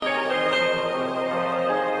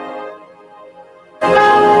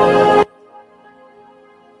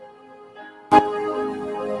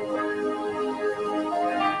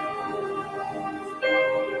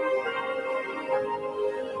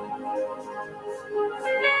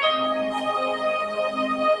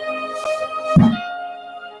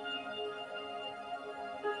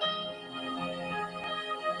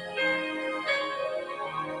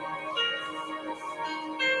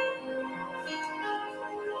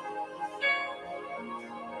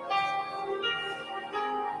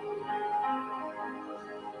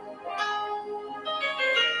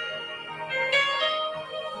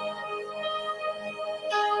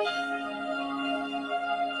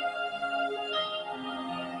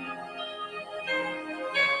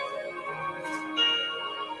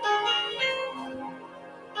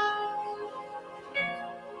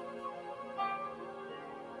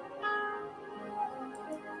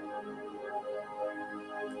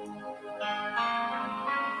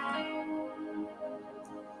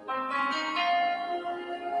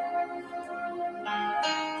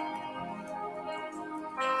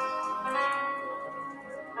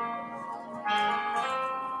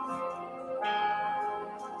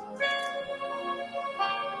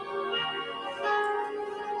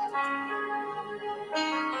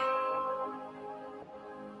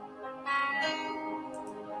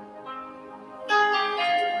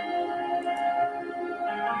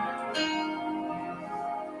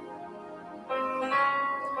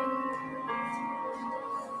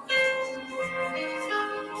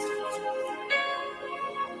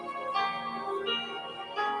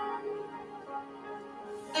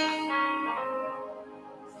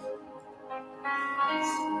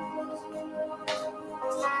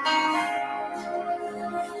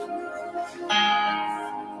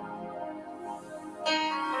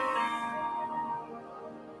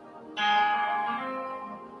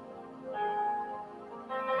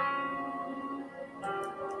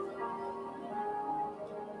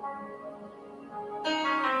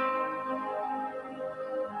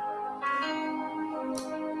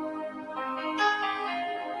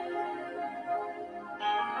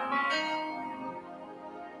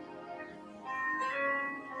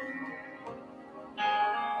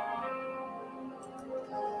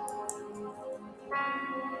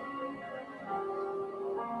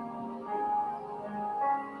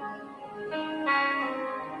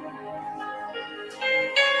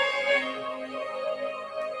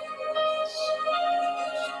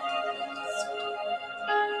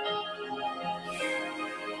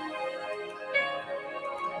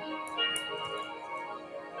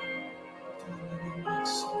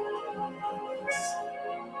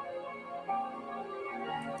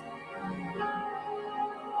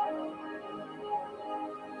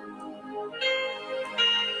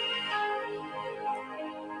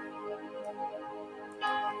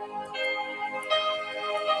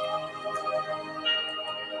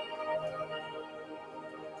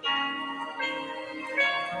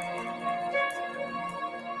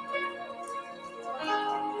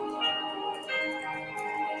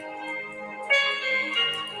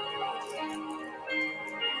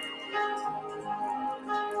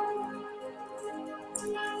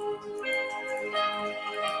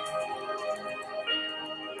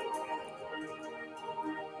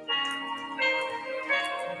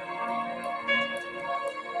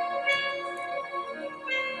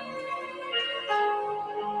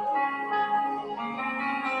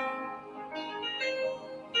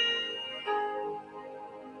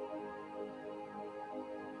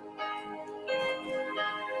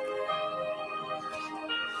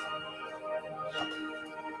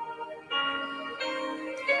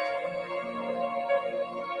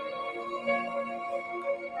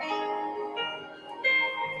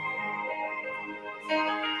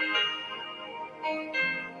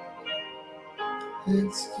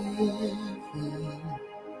Thanksgiving,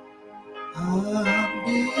 I'll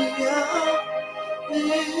be a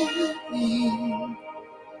living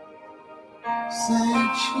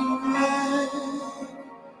sanctuary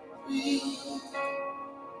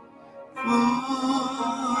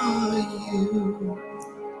for you.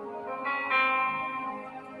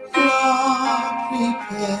 Lord,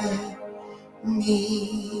 prepare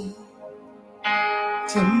me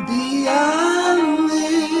to be a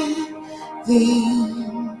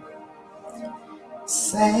living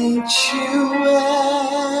sanctuary,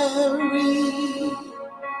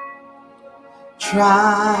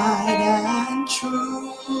 tried and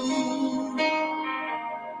true,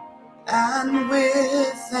 and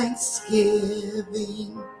with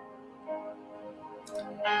thanksgiving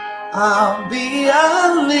I'll be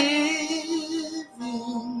a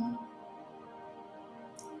living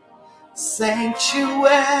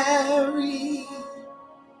sanctuary,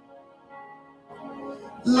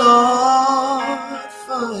 Lord,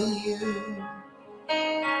 for you.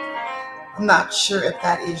 I'm not sure if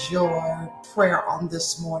that is your prayer on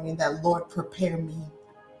this morning, that Lord, prepare me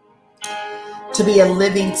to be a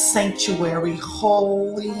living sanctuary,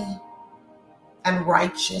 holy and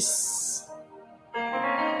righteous,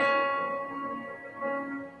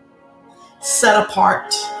 set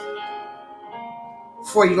apart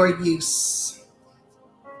for your use.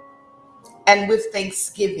 And with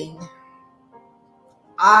thanksgiving,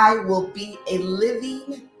 I will be a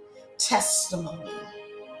living testimony.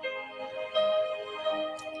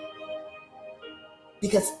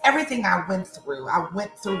 Because everything I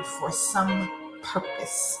went through for some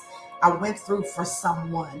purpose. I went through for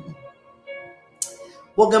someone.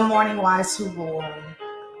 Well, good morning, Wise Who Roar.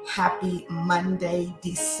 Happy Monday,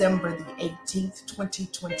 December the 18th,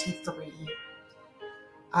 2023.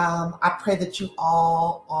 I pray that you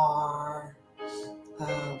all are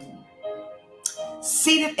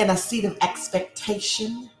seated in a seat of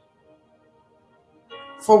expectation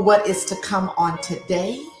for what is to come on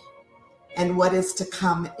today and what is to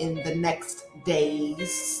come in the next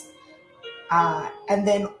days. And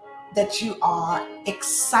then that you are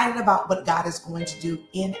excited about what God is going to do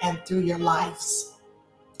in and through your lives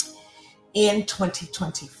in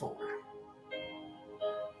 2024.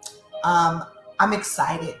 I'm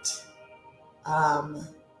excited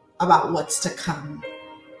about what's to come.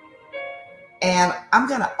 And I'm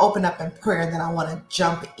going to open up in prayer, and then I want to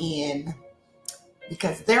jump in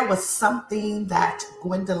because there was something that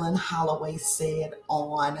Gwendolyn Holloway said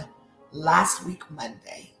on last week,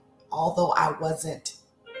 Monday. Although I wasn't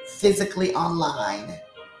physically online,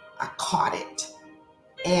 I caught it.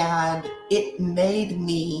 And it made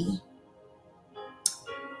me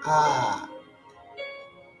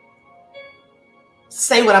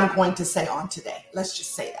say what I'm going to say on today. Let's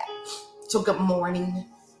just say that. So good morning,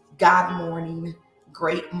 God morning,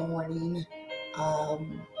 great morning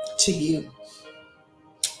to you.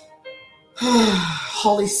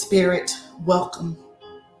 Holy Spirit, welcome.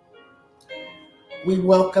 We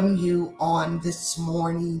welcome you on this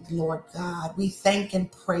morning, Lord God. We thank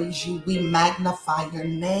and praise you. We magnify your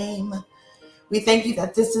name. We thank you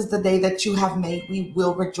that this is the day that you have made. We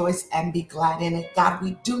will rejoice and be glad in it. God,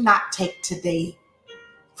 we do not take today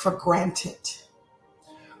for granted,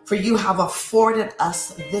 for you have afforded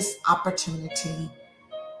us this opportunity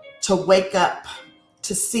to wake up,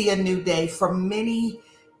 to see a new day. For many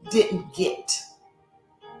didn't get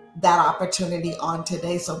that opportunity on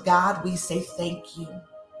today. So God, we say thank you.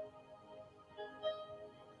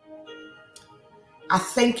 I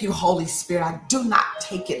thank you, Holy Spirit. I do not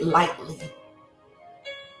take it lightly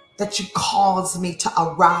that you caused me to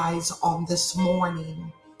arise on this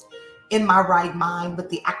morning in my right mind with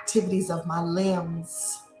the activities of my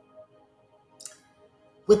limbs,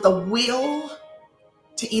 with a will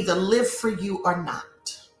to either live for you or not.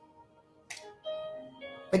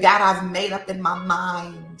 But God, I've made up in my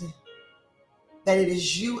mind that it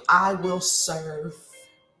is you I will serve.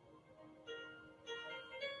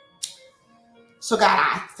 So God,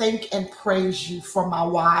 I thank and praise you for my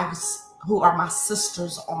wives who are my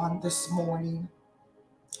sisters on this morning.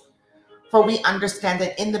 For we understand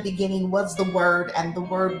that in the beginning was the Word, and the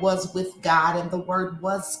Word was with God, and the Word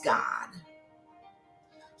was God.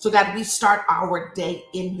 So God, we start our day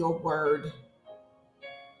in your Word.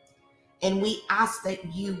 And we ask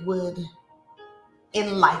that you would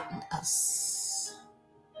enlighten us,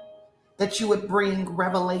 that you would bring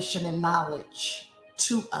revelation and knowledge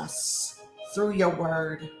to us through your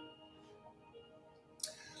Word.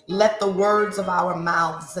 Let the words of our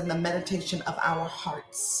mouths and the meditation of our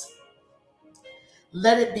hearts,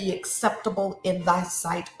 let it be acceptable in thy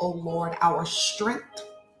sight, O Lord, our strength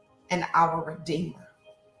and our Redeemer.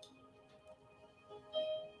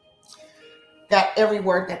 That every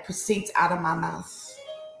word that proceeds out of my mouth,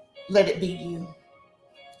 let it be you.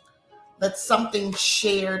 Let something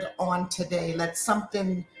shared on today, let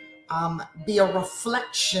something be a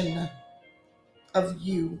reflection of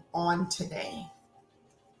you on today.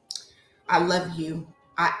 I love you,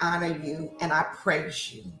 I honor you, and I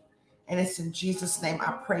praise you. And it's in Jesus' name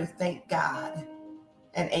I pray, thank God,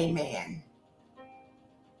 and amen.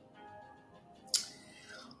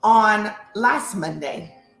 On last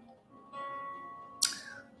Monday,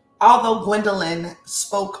 although Gwendolyn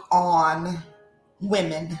spoke on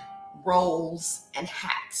women, roles, and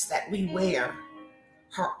hats that we wear,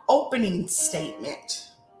 her opening statement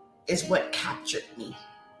is what captured me.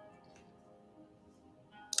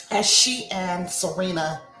 As she and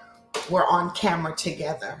Serena were on camera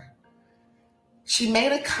together, she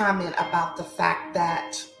made a comment about the fact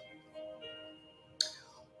that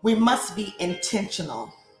we must be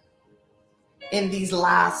intentional in these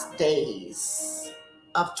last days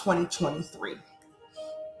of 2023.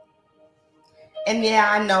 And yeah,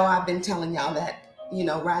 I know I've been telling y'all that,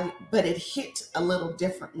 right? But it hit a little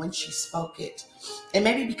different when she spoke it. And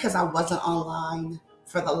maybe because I wasn't online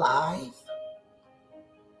for the live.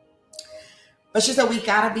 But she said we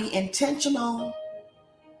got to be intentional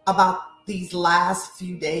about these last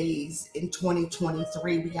few days in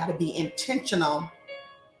 2023. We got to be intentional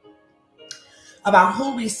about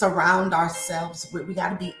who we surround ourselves with. We got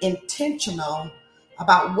to be intentional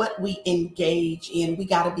about what we engage in. We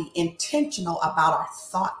got to be intentional about our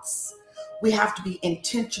thoughts. We have to be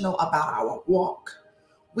intentional about our walk.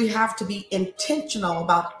 We have to be intentional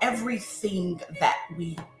about everything that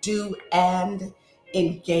we do and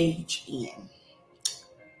engage in.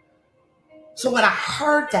 So when I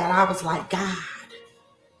heard that, I was like, God,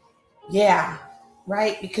 yeah,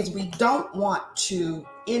 right? Because we don't want to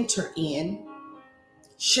enter in.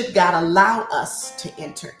 Should God allow us to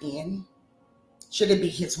enter in? Should it be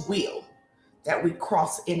his will that we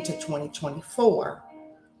cross into 2024?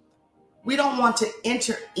 We don't want to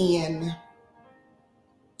enter in,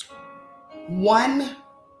 one,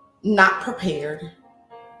 not prepared,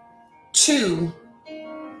 two,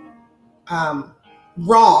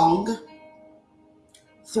 wrong,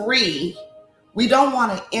 three, we don't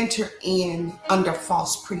want to enter in under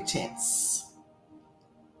false pretense.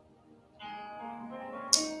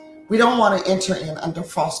 We don't want to enter in under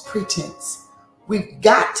false pretense. We've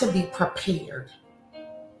got to be prepared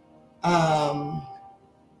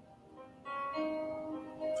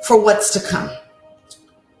for what's to come.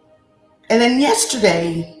 And then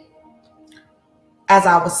yesterday, as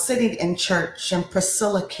I was sitting in church, and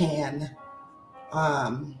Priscilla can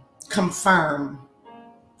confirm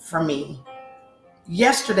for me,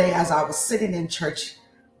 yesterday as I was sitting in church,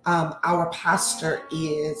 our pastor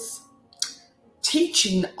is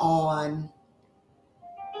teaching on,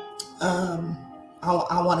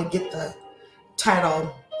 I want to get the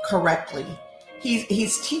title correctly.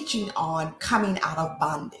 He's teaching on coming out of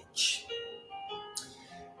bondage.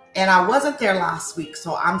 And I wasn't there last week,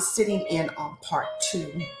 so I'm sitting in on part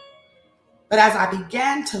 2. But as I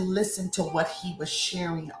began to listen to what he was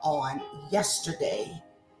sharing on yesterday,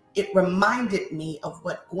 it reminded me of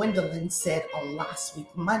what Gwendolyn said on last week,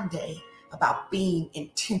 Monday, about being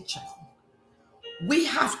intentional. We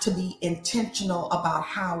have to be intentional about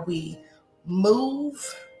how we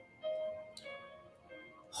move,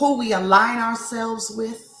 who we align ourselves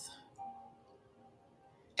with,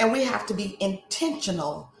 and we have to be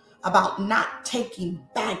intentional about not taking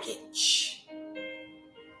baggage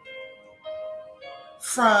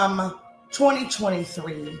from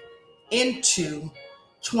 2023 into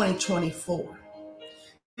 2024.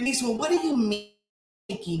 Denise, well, what do you mean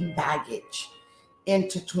taking baggage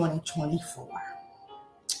into 2024?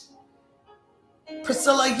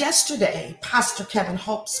 Priscilla, yesterday, Pastor Kevin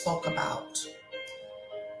Hope spoke about,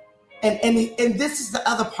 and this is the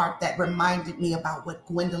other part that reminded me about what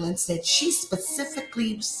Gwendolyn said. She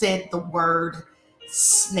specifically said the word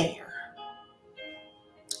snare.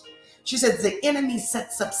 She said the enemy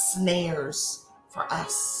sets up snares for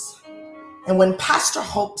us. And when Pastor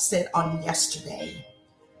Hope said on yesterday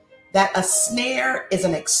that a snare is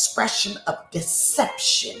an expression of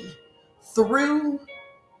deception through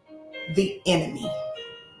the enemy,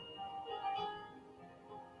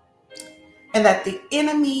 and that the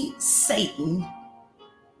enemy, Satan's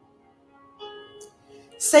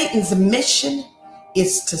mission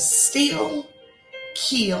is to steal,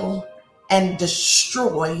 kill, and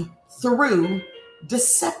destroy through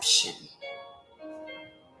deception.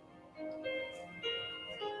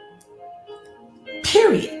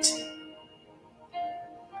 Period.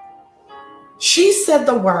 She said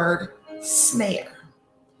the word snare,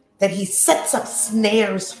 that he sets up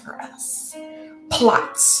snares for us,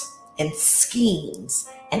 plots and schemes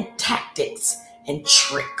and tactics and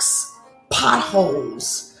tricks,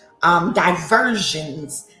 potholes,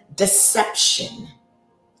 diversions, deception.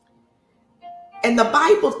 And the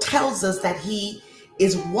Bible tells us that he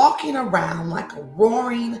is walking around like a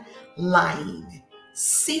roaring lion,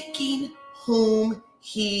 seeking whom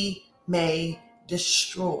he may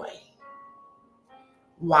destroy.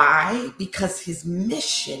 Why? Because his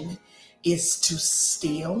mission is to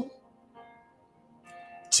steal,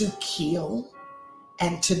 to kill,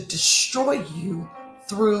 and to destroy you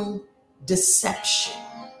through deception.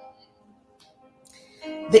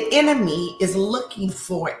 The enemy is looking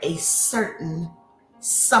for a certain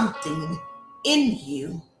something in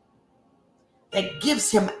you that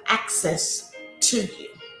gives him access to you.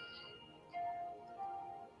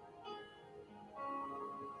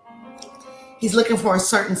 He's looking for a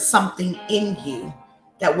certain something in you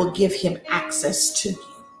that will give him access to you.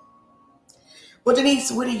 Well,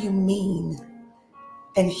 Denise, what do you mean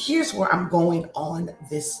And here's where I'm going on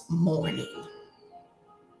this morning.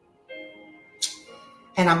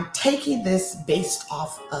 And I'm taking this based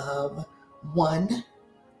off of what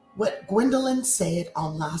Gwendolyn said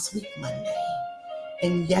on last week, Monday,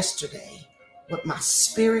 and yesterday, what my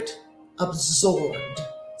spirit absorbed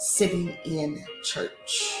sitting in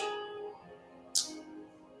church.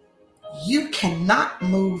 You cannot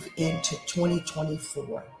move into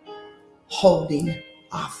 2024 holding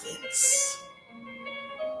offense.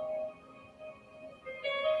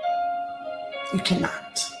 You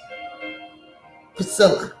cannot.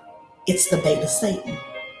 Priscilla, it's the bait of Satan.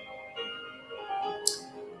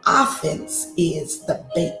 Offense is the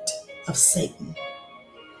bait of Satan.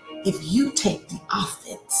 If you take the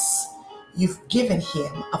offense, you've given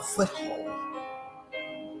him a foothold.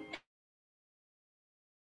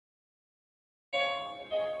 I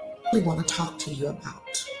really want to talk to you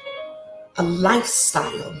about a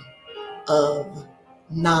lifestyle of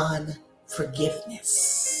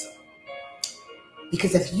non-forgiveness.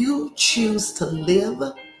 Because if you choose to live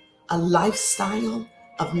a lifestyle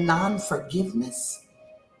of non-forgiveness,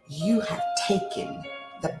 you have taken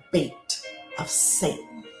the bait of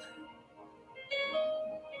Satan.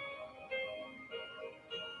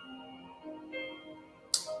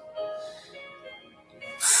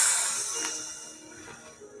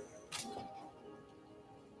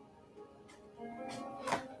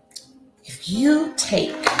 If you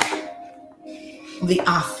take the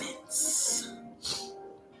offense,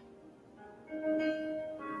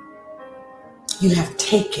 you have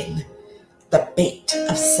taken the bait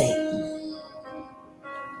of Satan.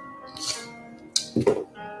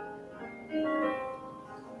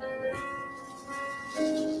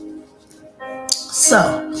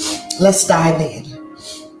 So let's dive in.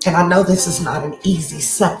 And I know this is not an easy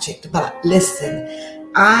subject, but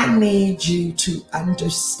listen, I need you to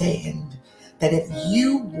understand that if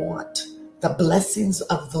you want the blessings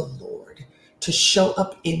of the Lord to show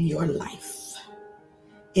up in your life,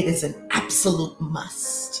 it is an absolute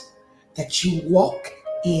must that you walk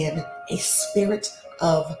in a spirit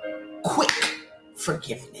of quick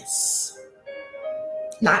forgiveness,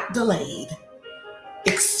 not delayed,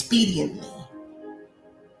 expediently.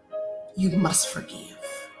 You must forgive.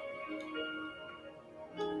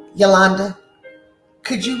 Yolanda,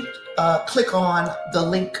 could you click on the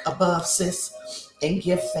link above, sis, and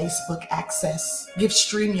give Facebook access, give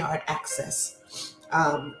StreamYard access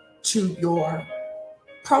to your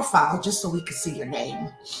profile just so we can see your name.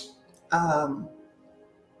 I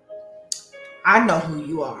know who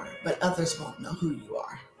you are, but others won't know who you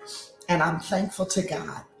are. And I'm thankful to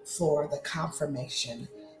God for the confirmation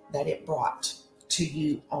that it brought to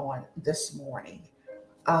you on this morning.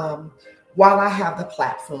 While I have the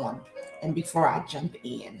platform, and before I jump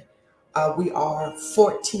in, we are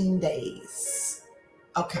 14 days.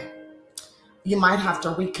 Okay. You might have to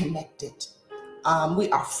reconnect it.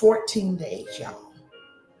 We are 14 days, y'all,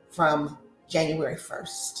 from January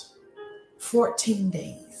 1st. 14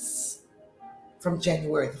 days from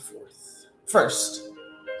January the 1st,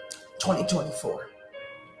 2024.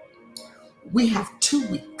 We have 2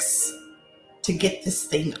 weeks to get this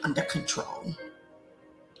thing under control.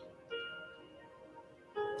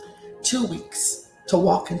 2 weeks to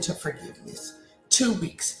walk into forgiveness. 2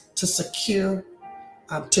 weeks to secure,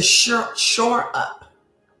 to shore up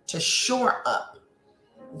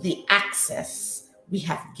the access we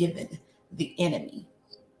have given the enemy,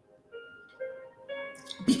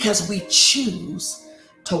 because we choose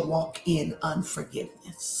to walk in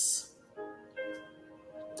unforgiveness.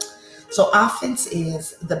 So offense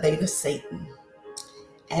is the bait of Satan,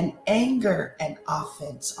 and anger and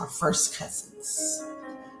offense are first cousins.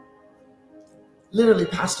 Literally,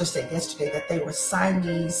 Pastor said yesterday that they were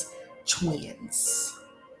Siamese twins.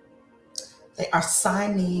 They are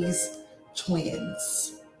Siamese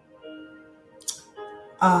twins.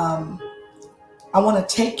 I want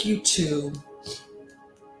to take you to,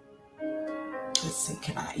 let's see,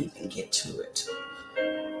 can I even get to it?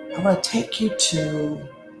 I want to take you to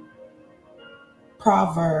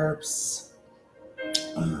Proverbs.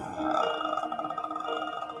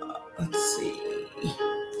 Let's see.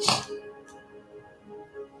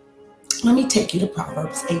 Let me take you to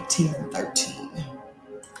Proverbs 18 and 13.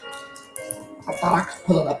 I thought I could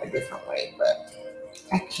pull it up a different way, but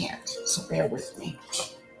I can't, so bear with me.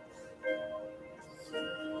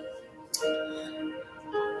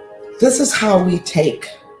 This is how we take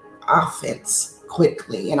offense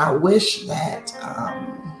quickly, and I wish that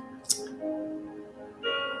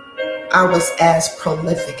I was as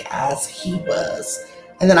prolific as he was.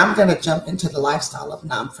 And then I'm going to jump into the lifestyle of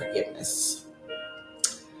non-forgiveness.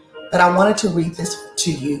 But I wanted to read this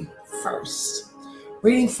to you first.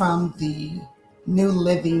 Reading from the New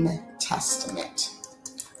Living Testament.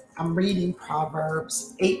 I'm reading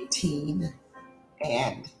Proverbs 18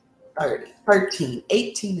 and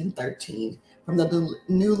 18 and 13 from the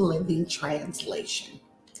New Living Translation.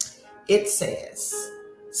 It says,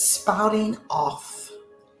 spouting off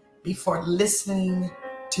before listening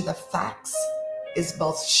to the facts is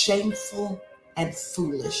both shameful and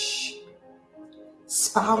foolish.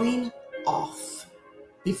 Spouting off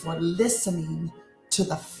before listening to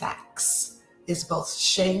the facts is both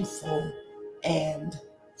shameful and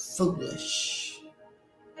foolish.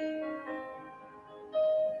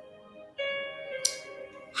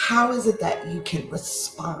 How is it that you can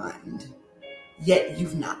respond, yet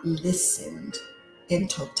you've not listened in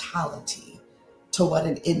totality to what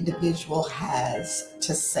an individual has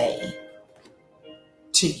to say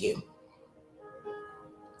to you?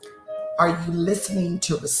 Are you listening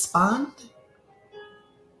to respond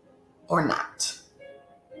or not?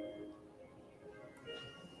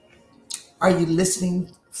 Are you listening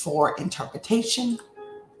for interpretation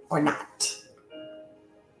or not?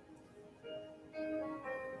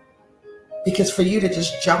 Because for you to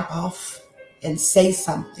just jump off and say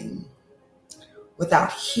something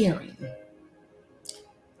without hearing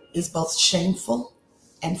is both shameful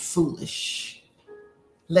and foolish.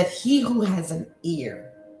 Let he who has an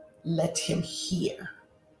ear, let him hear.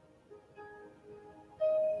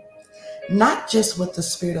 Not just what the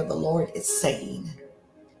Spirit of the Lord is saying,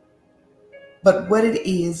 but what it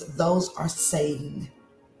is those are saying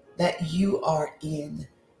that you are in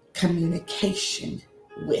communication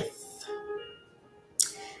with.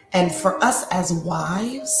 And for us as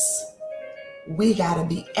wives, we got to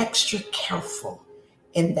be extra careful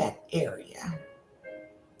in that area,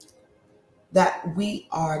 that we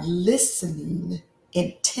are listening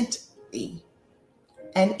intently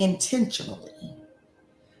and intentionally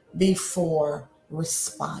before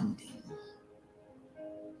responding.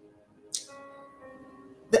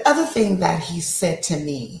 The other thing that he said to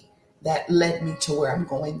me that led me to where I'm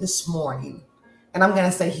going this morning, and I'm going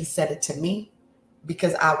to say he said it to me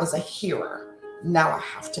because I was a hearer. Now I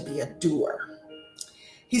have to be a doer.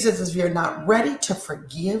 He says, if you're not ready to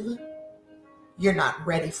forgive, you're not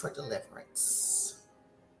ready for deliverance.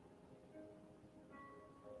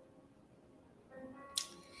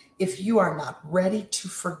 If you are not ready to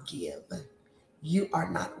forgive, you are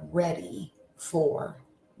not ready for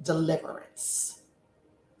deliverance.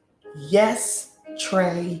 Yes,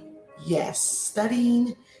 Trey, yes.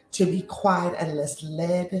 Studying to be quiet unless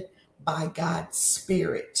led by God's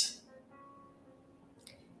Spirit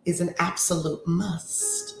is an absolute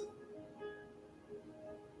must.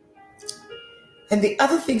 And the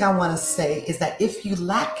other thing I want to say is that if you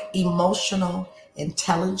lack emotional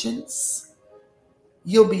intelligence,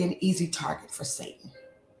 you'll be an easy target for Satan.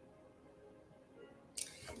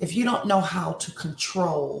 If you don't know how to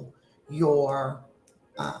control your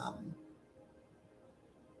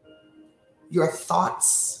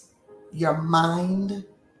thoughts, your mind,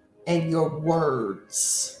 and your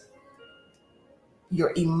words,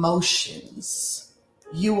 your emotions,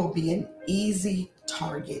 you will be an easy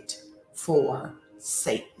target for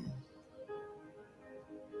Satan.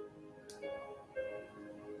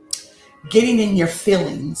 Getting in your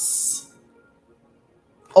feelings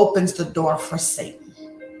opens the door for Satan.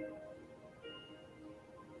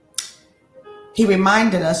 He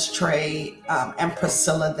reminded us, Trey and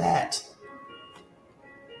Priscilla, that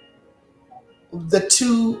the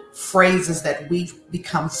two phrases that we've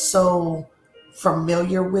become so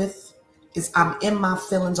familiar with is I'm in my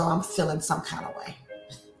feelings or I'm feeling some kind of way.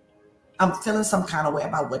 I'm feeling some kind of way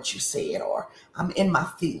about what you said, or I'm in my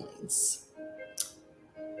feelings.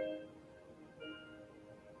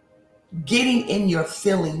 Getting in your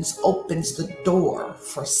feelings opens the door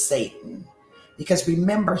for Satan, because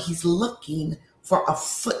remember, he's looking for a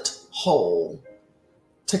foothold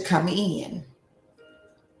to come in.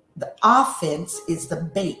 The offense is the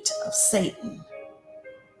bait of Satan.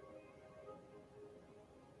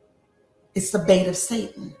 It's the bait of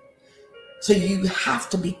Satan. So you have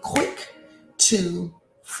to be quick to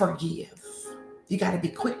forgive. You got to be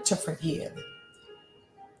quick to forgive.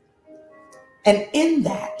 And in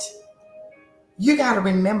that, you got to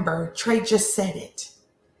remember, Trey just said it,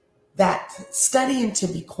 that studying to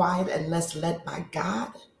be quiet unless led by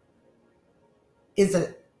God is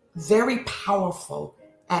a very powerful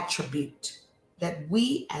attribute that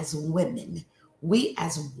we as women, we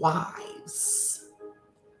as wives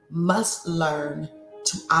must learn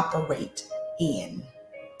to operate in.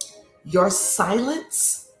 Your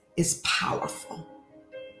silence is powerful.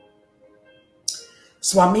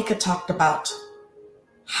 Swamika talked about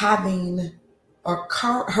having, or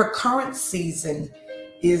her current season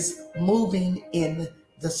is moving in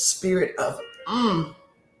the spirit of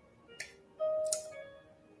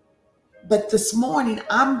But this morning,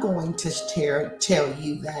 I'm going to tell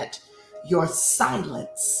you that your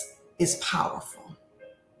silence is powerful.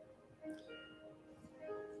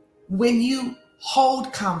 When you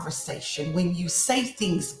hold conversation, when you say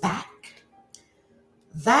things back,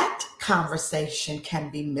 that conversation can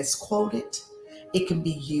be misquoted. It can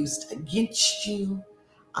be used against you.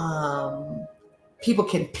 People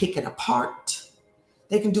can pick it apart.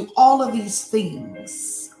 They can do all of these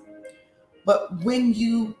things. But when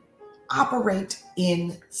you operate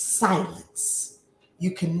in silence,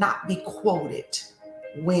 you cannot be quoted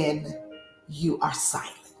when you are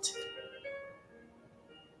silent.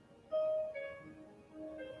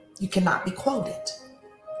 You cannot be quoted.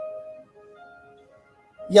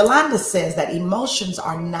 Yolanda says that emotions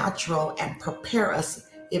are natural and prepare us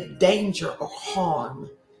if danger or harm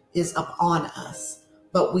is upon us.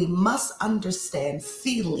 But we must understand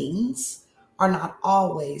feelings are not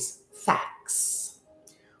always facts.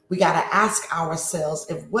 We got to ask ourselves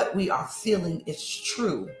if what we are feeling is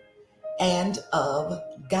true and of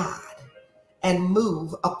God and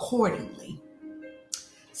move accordingly.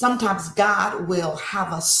 Sometimes God will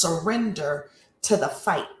have us surrender to the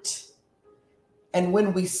fight. And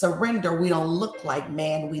when we surrender, we don't look like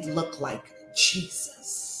man, we look like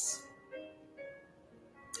Jesus.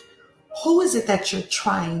 Who is it that you're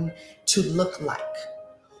trying to look like?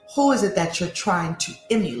 Who is it that you're trying to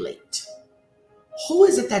emulate? Who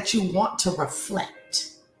is it that you want to reflect?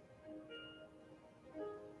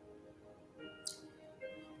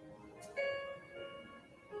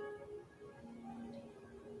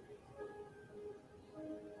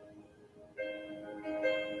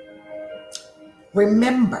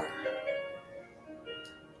 Remember,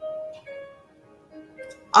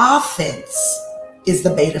 offense is the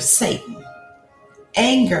bait of Satan.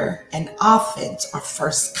 Anger and offense are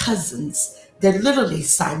first cousins. They're literally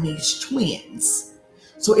Siamese twins.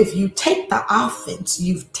 So if you take the offense,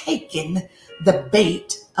 you've taken the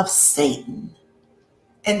bait of Satan.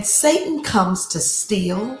 And Satan comes to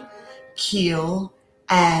steal, kill,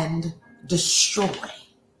 and destroy.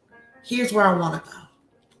 Here's where I want to go.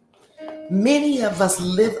 Many of us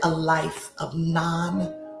live a life of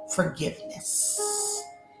non-forgiveness.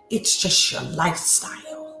 It's just your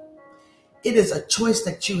lifestyle. It is a choice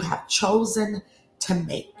that you have chosen to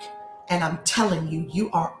make. And I'm telling you, you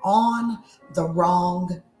are on the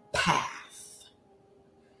wrong path.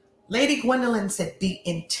 Lady Gwendolyn said, be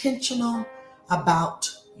intentional about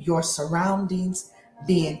your surroundings.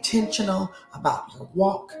 Be intentional about your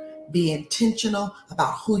walk. Be intentional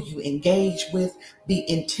about who you engage with. Be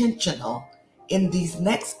intentional in these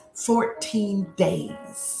next 14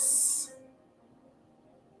 days.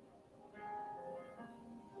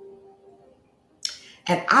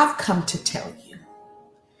 And I've come to tell you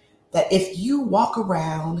that if you walk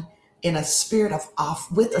around in a spirit of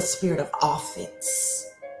with a spirit of offense,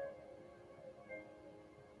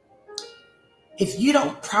 if you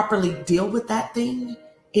don't properly deal with that thing,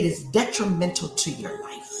 it is detrimental to your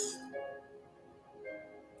life.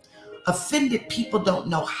 Offended people don't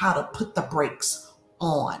know how to put the brakes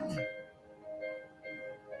on.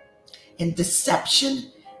 And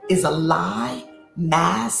deception is a lie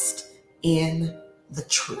masked in the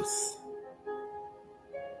truth.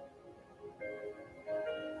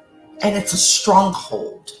 And it's a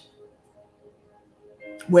stronghold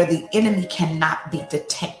where the enemy cannot be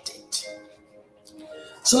detected.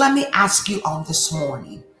 So let me ask you on this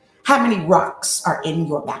morning, how many rocks are in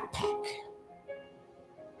your backpack?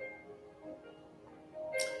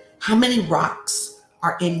 How many rocks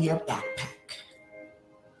are in your backpack?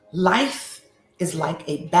 Life is like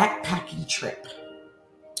a backpacking trip.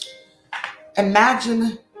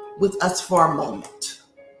 Imagine with us for a moment.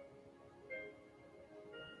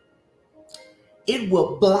 It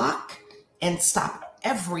will block and stop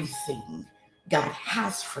everything God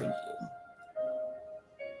has for you.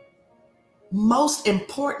 Most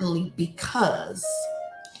importantly, because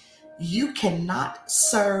you cannot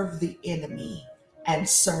serve the enemy and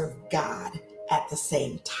serve God at the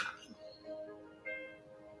same time.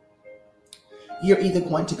 You're either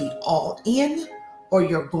going to be all in or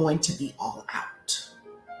you're going to be all out.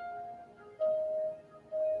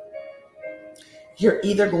 You're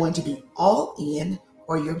either going to be all in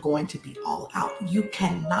or you're going to be all out. You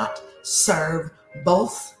cannot serve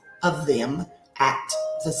both of them at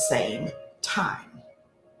the same time.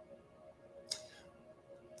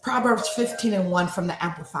 Proverbs 15:1 from the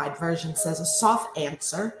Amplified Version says, a soft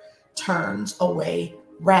answer turns away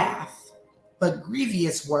wrath, but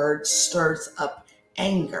grievous words stirs up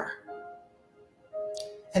anger.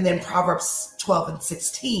 And then Proverbs 12 and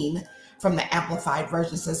 16 from the Amplified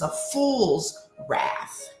Version says, a fool's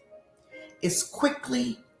wrath is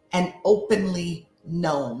quickly and openly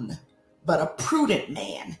known, but a prudent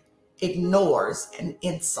man ignores an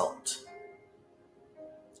insult.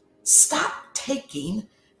 Stop taking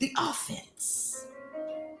the offense.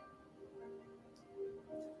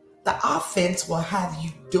 The offense will have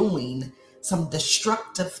you doing some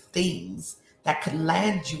destructive things that could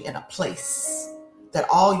land you in a place that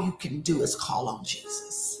all you can do is call on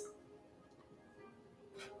Jesus.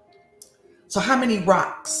 So how many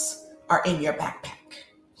rocks are in your backpack?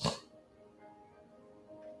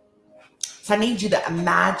 So I need you to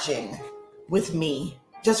imagine with me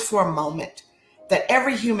just for a moment that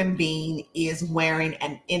every human being is wearing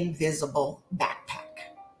an invisible backpack.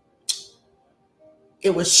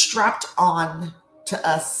 It was strapped on to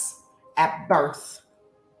us at birth.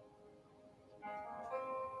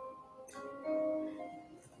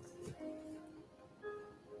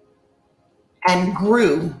 And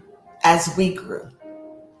grew as we grew.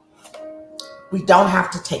 We don't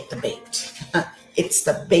have to take the bait. It's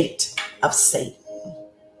the bait of Satan.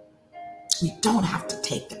 We don't have to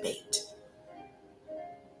take the bait.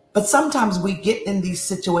 But sometimes we get in these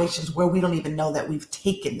situations where we don't even know that we've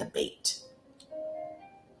taken the bait.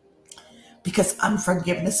 Because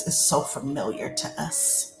unforgiveness is so familiar to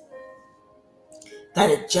us that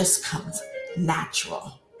it just comes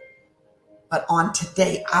natural. But on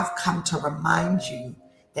today, I've come to remind you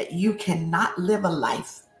that you cannot live a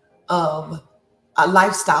lifestyle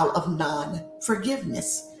of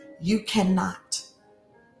non-forgiveness. You cannot.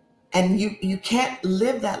 And you can't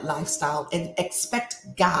live that lifestyle and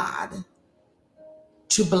expect God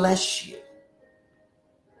to bless you.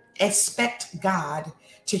 Expect God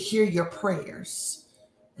to hear your prayers.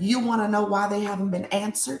 You want to know why they haven't been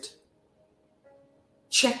answered?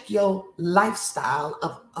 Check your lifestyle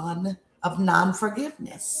of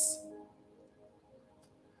non-forgiveness.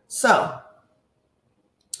 So,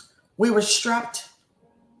 we were strapped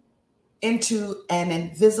into an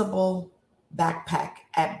invisible backpack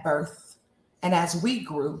at birth, and as we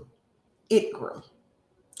grew, it grew.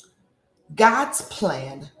 God's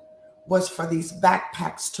plan was for these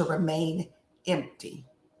backpacks to remain empty.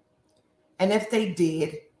 And if they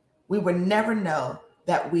did, we would never know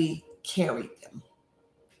that we carried them.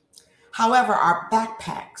 However, our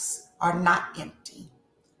backpacks are not empty.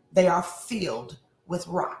 They are filled with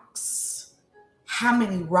rocks. How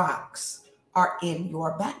many rocks are in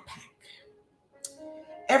your backpack?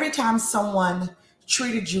 Every time someone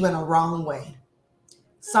treated you in a wrong way,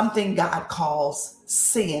 something God calls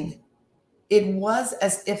sin, it was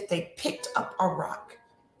as if they picked up a rock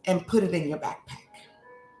and put it in your backpack.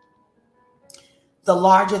 The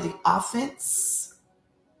larger the offense,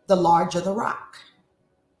 the larger the rock.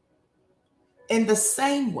 In the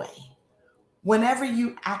same way, whenever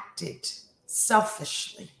you acted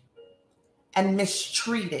selfishly and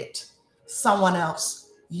mistreated someone else,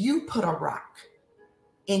 you put a rock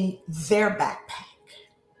in their backpack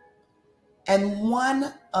and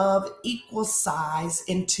one of equal size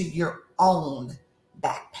into your own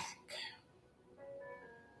backpack.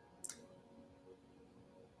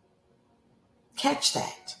 Catch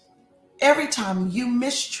that. Every time you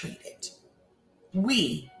mistreated,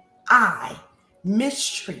 I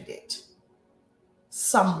mistreated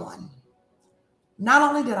someone, not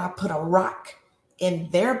only did I put a rock in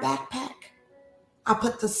their backpack, I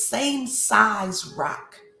put the same size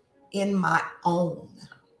rock in my own.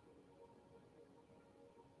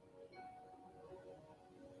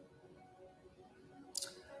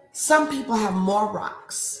 Some people have more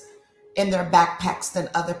rocks in their backpacks than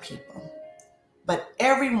other people, but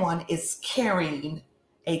everyone is carrying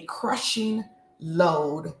a crushing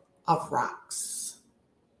load of rocks.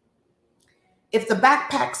 If the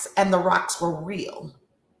backpacks and the rocks were real,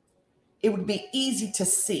 it would be easy to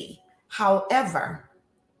see. However,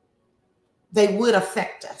 they would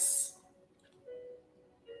affect us.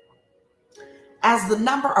 As the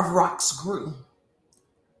number of rocks grew,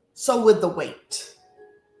 so would the weight.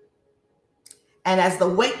 And as the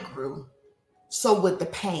weight grew, so would the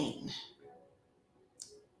pain.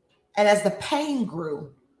 And as the pain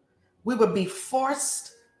grew, we would be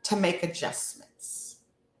forced to make adjustments.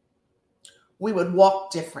 We would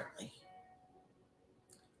walk differently.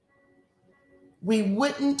 We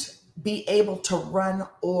wouldn't be able to run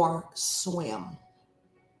or swim.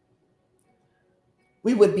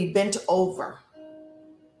 We would be bent over.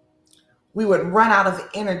 We would run out of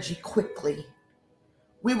energy quickly.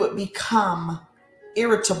 We would become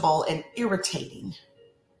irritable and irritating.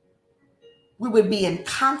 We would be in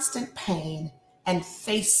constant pain and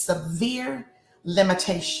face severe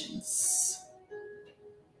limitations.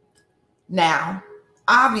 Now,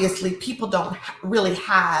 obviously, people don't really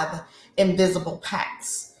have invisible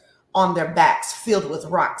packs on their backs filled with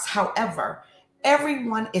rocks. However,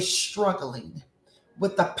 everyone is struggling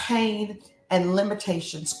with the pain and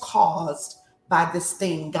limitations caused by this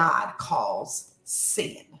thing God calls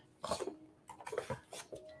sin.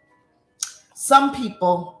 Some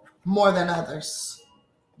people more than others,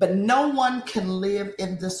 but no one can live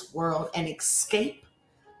in this world and escape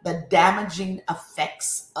the damaging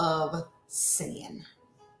effects of sin.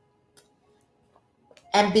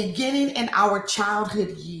 And beginning in our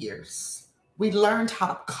childhood years, we learned how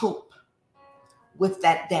to cope with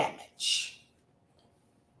that damage.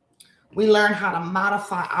 We learned how to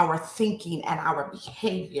modify our thinking and our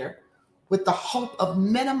behavior with the hope of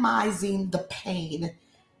minimizing the pain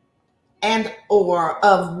and or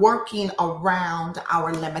of working around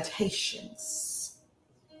our limitations.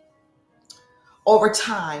 Over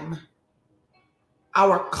time,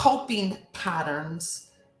 our coping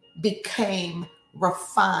patterns became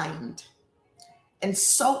refined and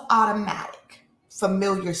so automatic,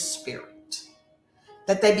 familiar spirit,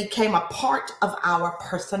 that they became a part of our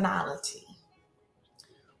personality.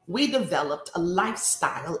 We developed a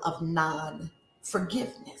lifestyle of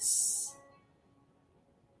non-forgiveness.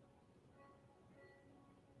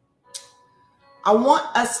 I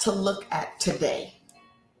want us to look at today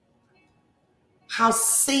how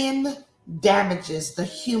sin damages the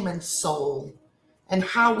human soul and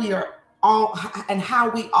how we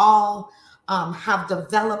all have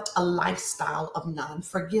developed a lifestyle of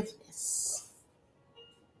non-forgiveness.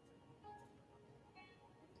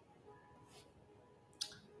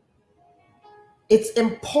 It's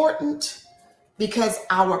important because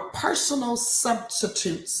our personal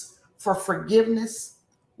substitutes for forgiveness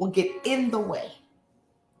will get in the way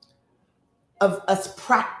of us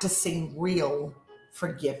practicing real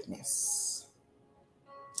forgiveness.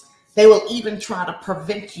 They will even try to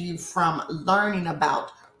prevent you from learning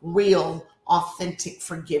about real, authentic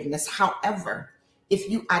forgiveness. However, if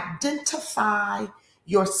you identify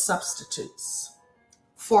your substitutes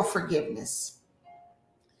for forgiveness,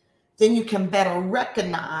 then you can better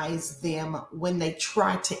recognize them when they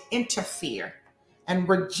try to interfere and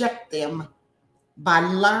reject them by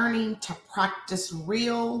learning to practice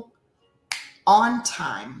real,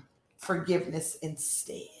 on-time forgiveness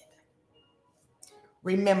instead.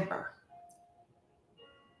 Remember,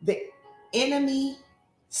 the enemy,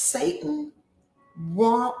 Satan,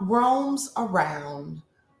 roams around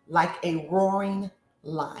like a roaring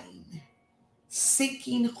lion,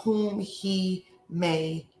 seeking whom he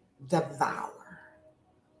may devour,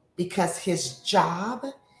 because his job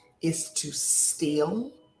is to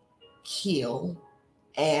steal, kill,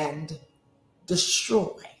 and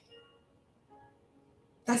destroy.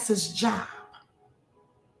 That's his job.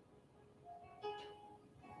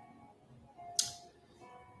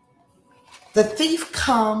 The thief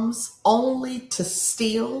comes only to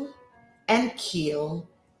steal and kill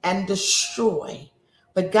and destroy.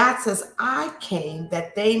 But God says, I came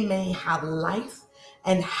that they may have life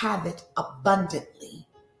and have it abundantly.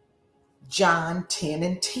 John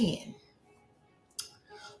 10:10.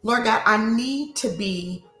 Lord God, I need to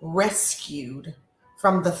be rescued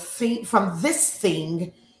from this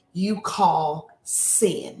thing you call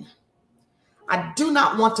sin. I do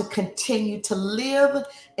not want to continue to live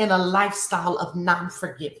in a lifestyle of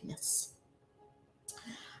non-forgiveness.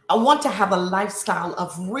 I want to have a lifestyle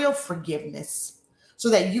of real forgiveness so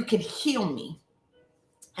that you can heal me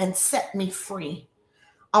and set me free.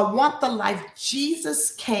 I want the life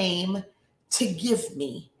Jesus came to give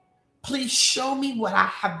me. Please show me what I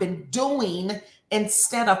have been doing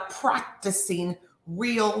instead of practicing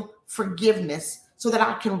real forgiveness so that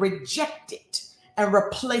I can reject it and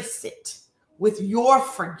replace it with your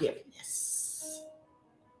forgiveness.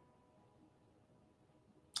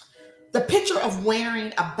 The picture of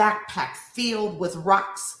wearing a backpack filled with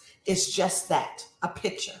rocks is just that, a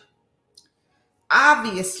picture.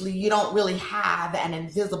 Obviously, you don't really have an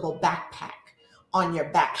invisible backpack on your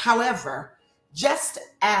back. However, just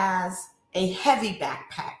as a heavy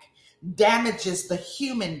backpack damages the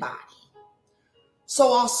human body, so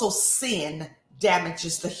also sin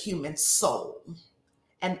damages the human soul.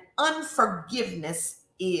 And unforgiveness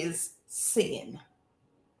is sin.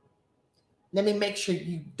 Let me make sure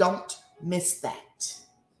you don't miss that.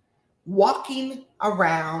 Walking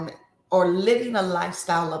around or living a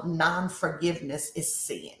lifestyle of non-forgiveness is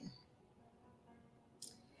sin.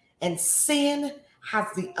 And sin has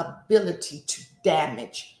the ability to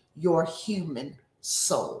damage your human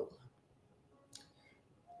soul.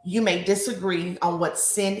 You may disagree on what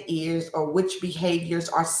sin is or which behaviors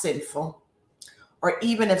are sinful, or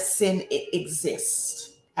even if sin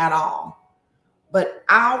exists at all. But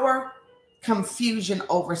our confusion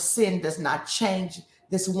over sin does not change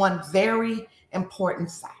this one very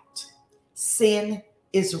important fact. Sin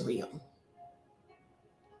is real.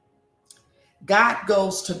 God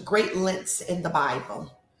goes to great lengths in the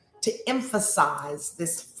Bible to emphasize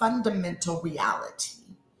this fundamental reality.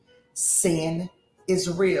 Sin is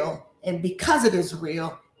real, and because it is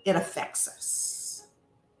real, it affects us.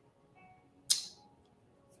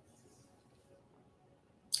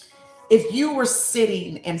 If you were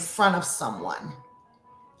sitting in front of someone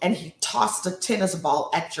and he tossed a tennis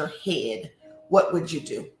ball at your head, what would you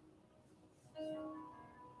do?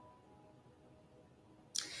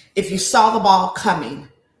 If you saw the ball coming,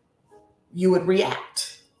 you would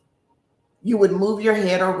react. You would move your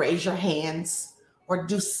head or raise your hands or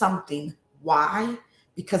do something. Why?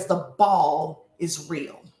 Because the ball is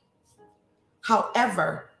real.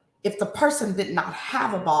 However, if the person did not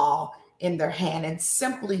have a ball in their hand and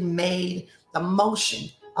simply made the motion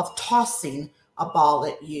of tossing a ball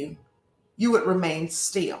at you, you would remain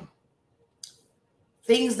still.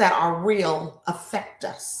 Things that are real affect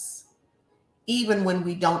us, even when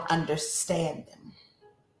we don't understand them.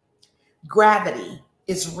 Gravity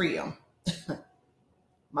is real.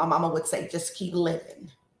 My mama would say, just keep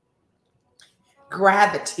living.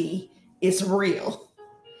 Gravity is real.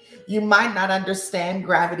 You might not understand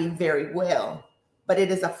gravity very well, but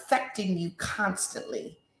it is affecting you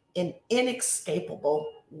constantly in inescapable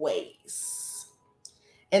ways.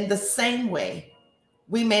 In the same way,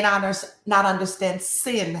 we may not understand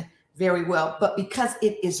sin very well, but because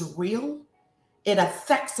it is real, it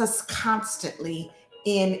affects us constantly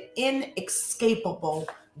in inescapable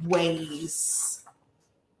ways.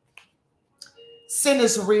 Sin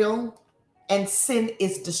is real and sin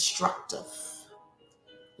is destructive.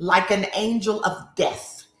 Like an angel of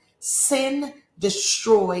death, sin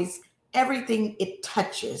destroys everything it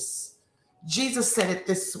touches. Jesus said it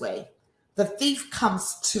this way: the thief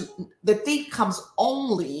comes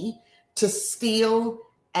only to steal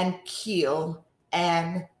and kill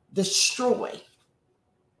and destroy.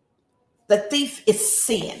 The thief is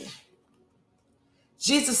sin.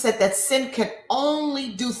 Jesus said that sin can only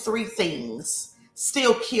do three things: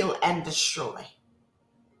 steal, kill, and destroy.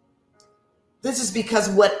 This is because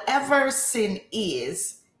whatever sin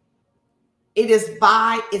is, it is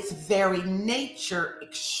by its very nature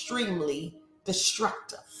extremely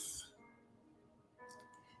destructive.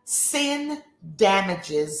 Sin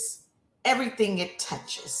damages everything it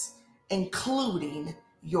touches, including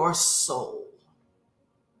your soul.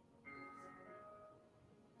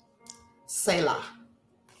 Selah.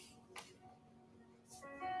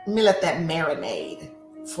 Let me let that marinate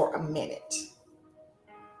for a minute.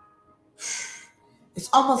 It's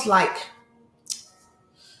almost like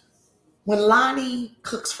when Lonnie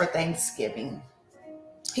cooks for Thanksgiving,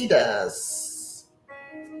 he does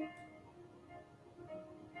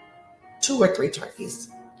 2 or 3 turkeys.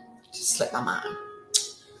 Just slipped my mind.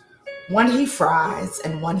 One he fries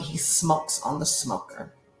and one he smokes on the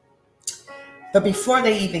smoker. But before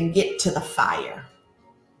they even get to the fire,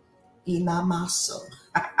 inamaso,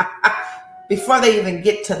 before they even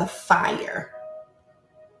get to the fire,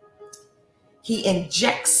 he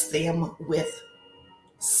injects them with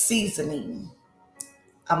seasoning,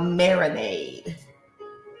 a marinade.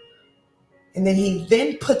 And then he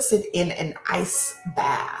then puts it in an ice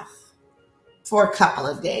bath for a couple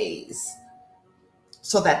of days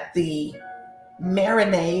so that the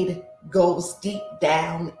marinade goes deep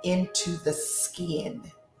down into the skin,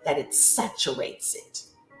 that it saturates it.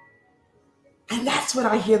 And that's what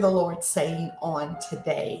I hear the Lord saying on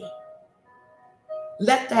today.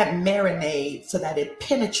 Let that marinade so that it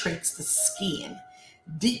penetrates the skin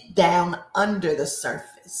deep down under the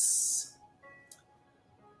surface,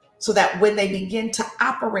 so that when they begin to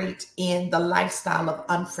operate in the lifestyle of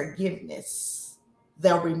unforgiveness,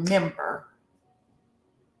 they'll remember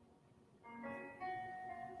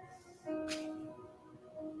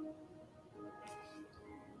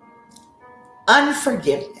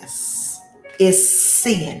unforgiveness is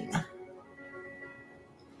sin.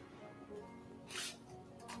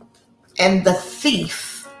 And the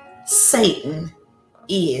thief, Satan,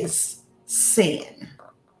 is sin.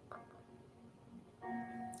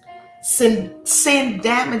 Sin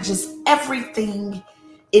damages everything.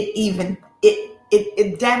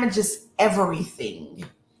 It damages everything,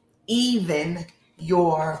 even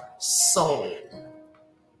your soul.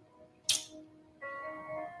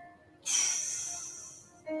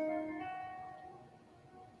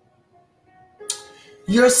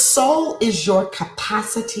 Your soul is your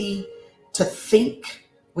capacity to think,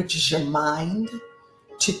 which is your mind,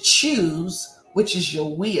 to choose, which is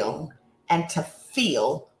your will, and to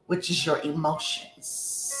feel, which is your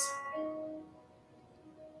emotions.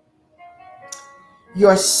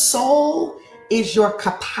 Your soul is your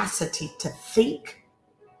capacity to think,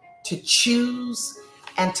 to choose,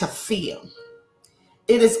 and to feel.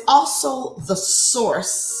 It is also the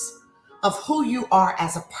source of who you are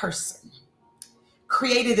as a person,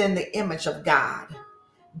 created in the image of God.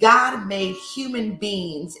 God made human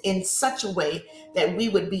beings in such a way that we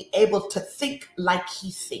would be able to think like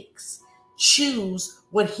he thinks, choose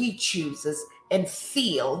what he chooses, and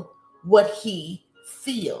feel what he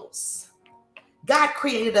feels. God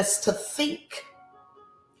created us to think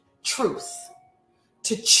truth,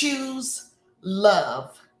 to choose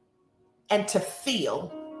love, and to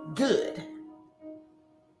feel good.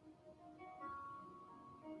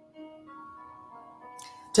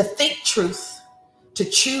 To think truth, to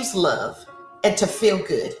choose love, and to feel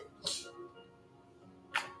good.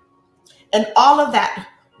 And all of that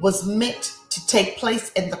was meant to take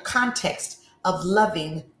place in the context of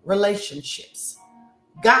loving relationships.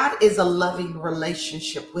 God is a loving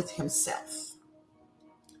relationship with himself.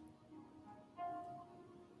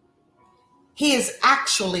 He is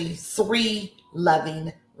actually three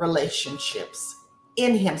loving relationships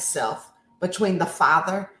in himself between the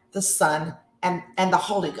Father, the Son, and the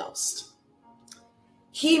Holy Ghost.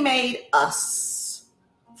 He made us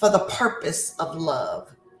for the purpose of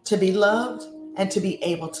love, to be loved and to be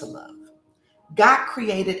able to love. God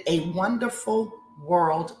created a wonderful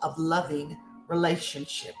world of loving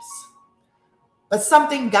relationships. But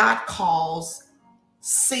something God calls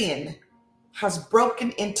sin has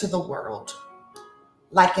broken into the world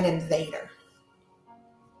like an invader,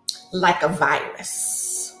 like a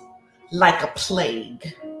virus, like a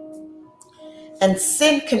plague. And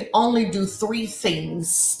sin can only do three things: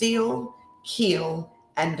 steal, kill,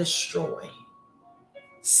 and destroy.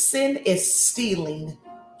 Sin is stealing,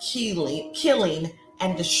 killing,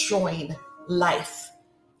 and destroying life.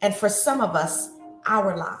 And for some of us,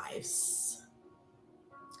 our lives.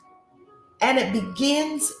 And it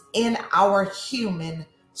begins in our human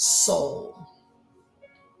soul.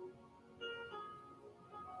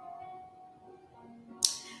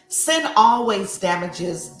 Sin always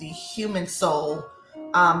damages the human soul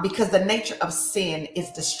because the nature of sin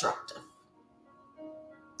is destructive.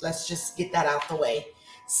 Let's just get that out the way.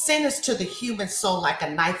 Sin is to the human soul like a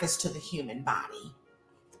knife is to the human body.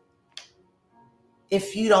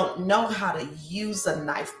 If you don't know how to use a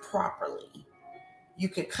knife properly, you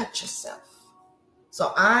could cut yourself.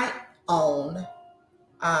 So I own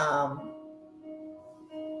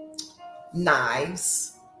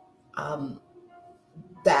knives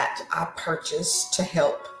that I purchased to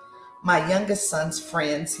help my youngest son's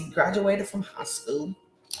friends. He graduated from high school.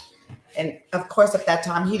 And of course, at that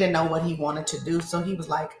time, he didn't know what he wanted to do. So he was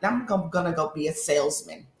like, I'm going to go be a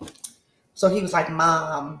salesman. So he was like,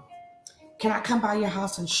 Mom, can I come by your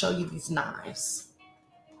house and show you these knives?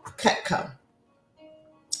 Cutco.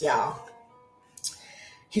 Y'all.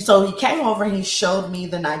 So he came over and he showed me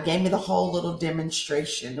the knife, gave me the whole little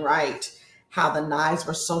demonstration, right? How the knives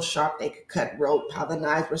were so sharp they could cut rope, how the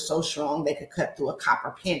knives were so strong they could cut through a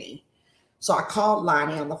copper penny. So I called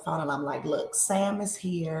Lonnie on the phone and I'm like, look, Sam is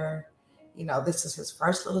here. You know, this is his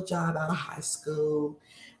first little job out of high school.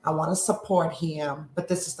 I want to support him, but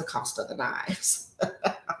this is the cost of the knives.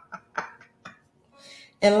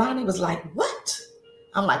 And Lonnie was like, what?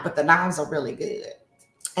 I'm like, but the knives are really good.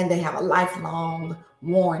 And they have a lifelong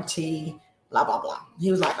warranty, blah, blah, blah.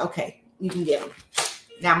 He was like, okay, you can get them.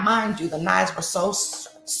 Now, mind you, the knives were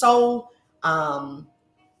so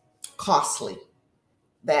costly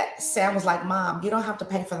that Sam was like, Mom, you don't have to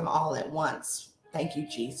pay for them all at once. Thank you,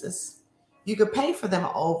 Jesus. You could pay for them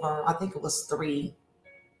over, I think it was three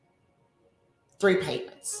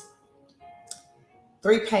payments.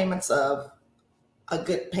 3 payments of a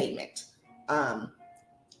good payment.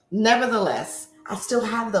 Nevertheless, I still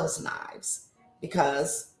have those knives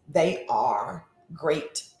because they are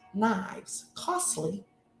great knives. Costly,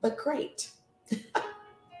 but great.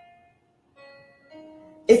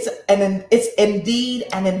 It's indeed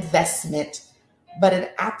an investment,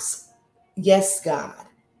 but yes, God.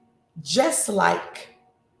 Just like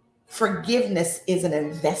forgiveness is an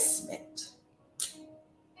investment.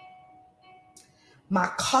 My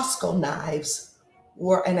Costco knives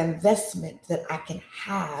were an investment that I can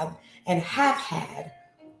have and have had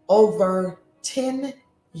over 10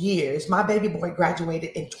 years. My baby boy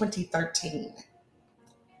graduated in 2013.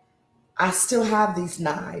 I still have these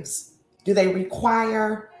knives. Do they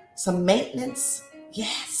require some maintenance?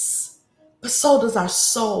 Yes. But so does our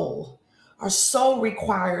soul. Our soul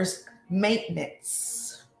requires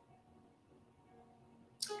maintenance.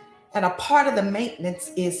 And a part of the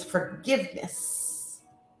maintenance is forgiveness.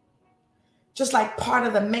 just like part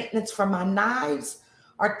of the maintenance for my knives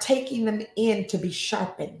are taking them in to be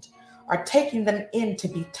sharpened, are taking them in to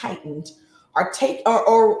be tightened,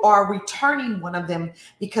 or returning one of them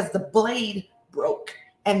because the blade broke,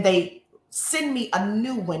 and they send me a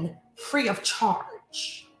new one free of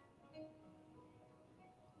charge.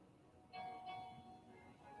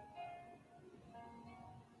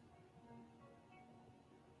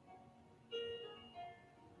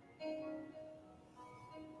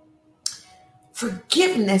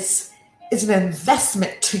 Forgiveness is an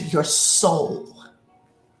investment to your soul.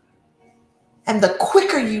 And the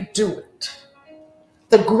quicker you do it,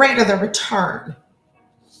 the greater the return.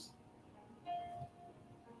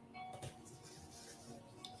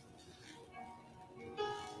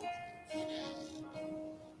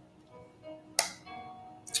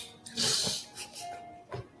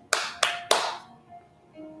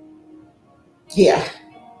 Yeah.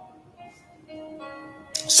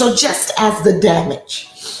 So just as the damage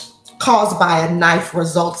caused by a knife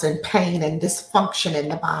results in pain and dysfunction in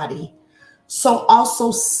the body, so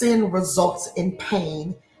also sin results in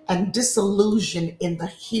pain and disillusion in the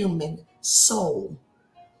human soul.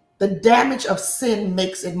 The damage of sin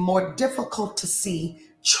makes it more difficult to see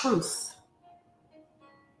truth,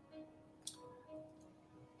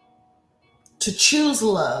 to choose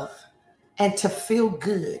love, and to feel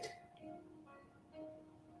good.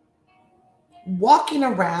 Walking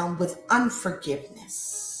around with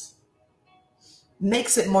unforgiveness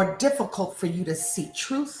makes it more difficult for you to see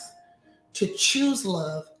truth, to choose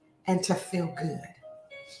love, and to feel good.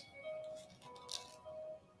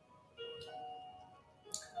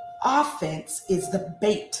 Offense is the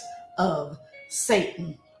bait of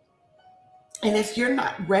Satan. And if you're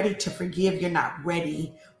not ready to forgive, you're not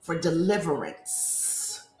ready for deliverance.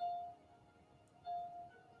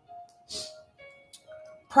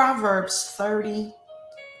 Proverbs 30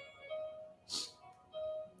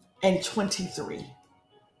 and 23.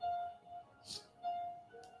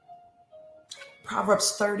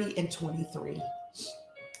 Proverbs 30 and 23.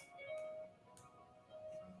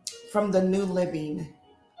 From the New Living.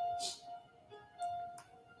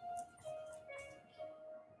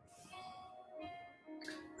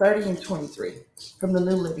 "30 and 23 from the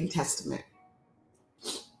New Living Testament.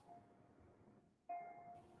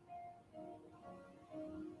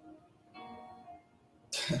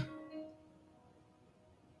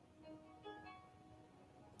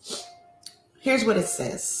 Here's what it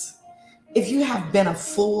says. If you have been a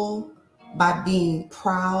fool by being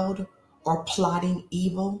proud or plotting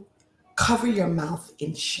evil, cover your mouth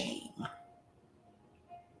in shame.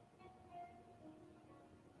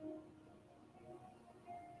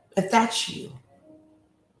 If that's you,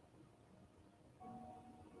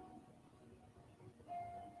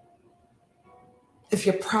 if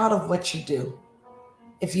you're proud of what you do,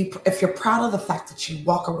 if you're proud of the fact that you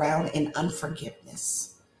walk around in unforgiveness,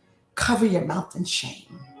 cover your mouth in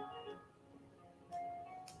shame.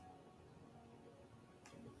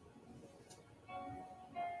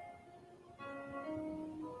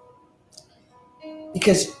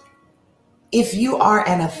 Because if you are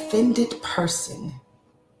an offended person,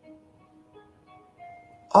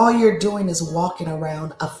 all you're doing is walking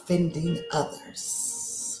around offending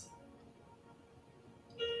others.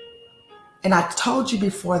 And I told you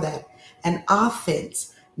before that an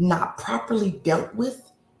offense not properly dealt with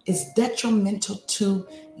is detrimental to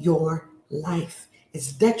your life.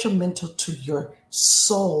 It's detrimental to your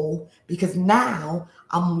soul, because now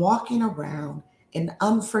I'm walking around in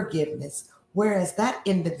unforgiveness, whereas that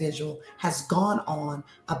individual has gone on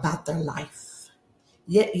about their life.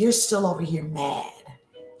 Yet you're still over here mad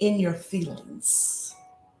in your feelings.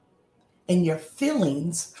 And your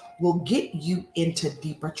feelings will get you into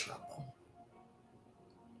deeper trouble.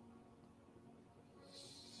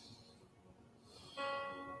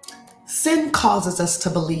 Sin causes us to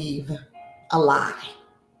believe a lie.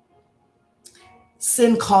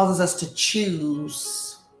 Sin causes us to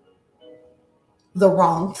choose the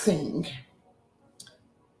wrong thing.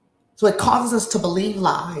 So it causes us to believe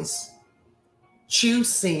lies, choose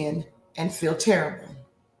sin, and feel terrible.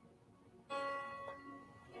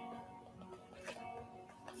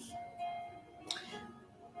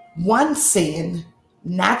 One sin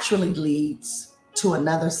naturally leads to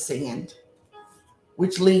another sin,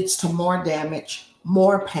 which leads to more damage,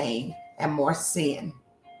 more pain, and more sin.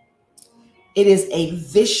 It is a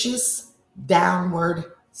vicious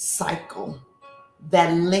downward cycle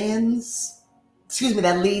that leads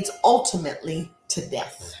ultimately to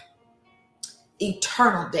death,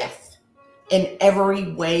 eternal death in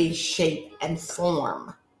every way, shape, and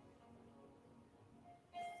form.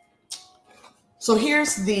 So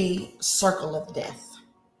here's the circle of death.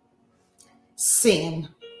 sin.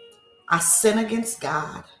 I sin against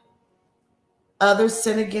God, others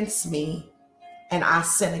sin against me, and I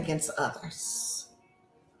sin against others,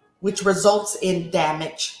 which results in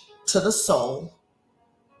damage to the soul,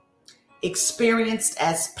 experienced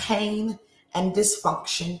as pain and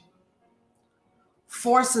dysfunction,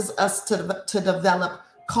 forces us to develop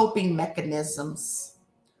coping mechanisms,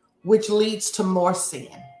 which leads to more sin.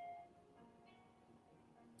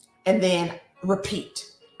 And then repeat.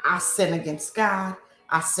 I sin against God.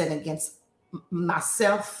 I sin against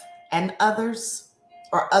myself and others,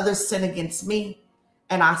 or others sin against me,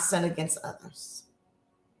 and I sin against others,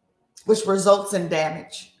 which results in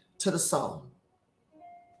damage to the soul,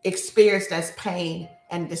 experienced as pain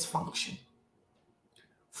and dysfunction,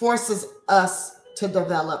 forces us to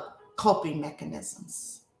develop coping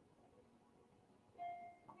mechanisms.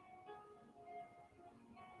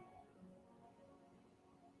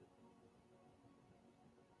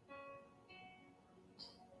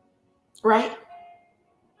 Right?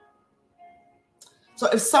 So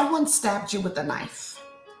if someone stabbed you with a knife,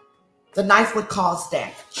 the knife would cause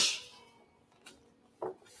damage.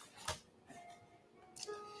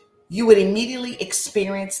 You would immediately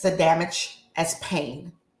experience the damage as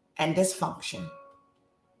pain and dysfunction.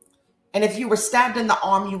 And if you were stabbed in the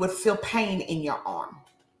arm, you would feel pain in your arm.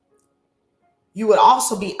 You would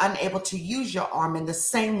also be unable to use your arm in the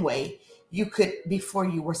same way you could before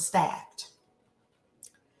you were stabbed.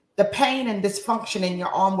 The pain and dysfunction in your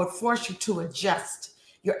arm would force you to adjust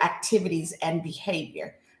your activities and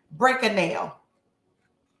behavior. Break a nail,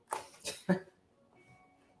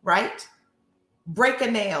 right? Break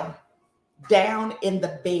a nail down in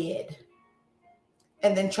the bed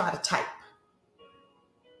and then try to type.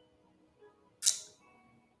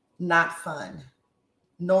 Not fun,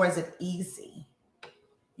 nor is it easy.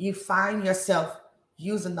 You find yourself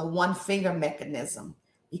using the one finger mechanism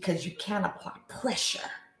because you can't apply pressure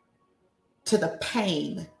to the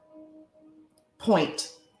pain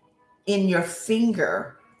point in your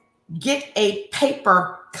finger. Get a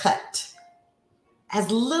paper cut. As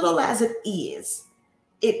little as it is,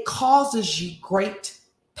 it causes you great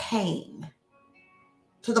pain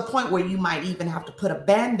to the point where you might even have to put a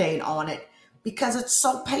Band-Aid on it because it's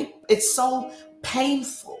so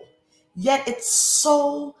painful, yet it's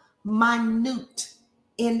so minute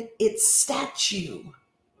in its stature.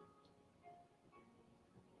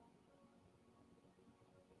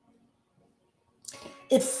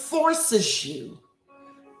 It forces you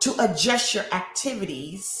to adjust your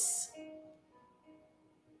activities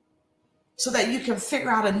so that you can figure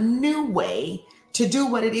out a new way to do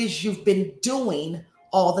what it is you've been doing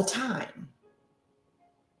all the time.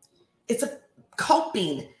 It's a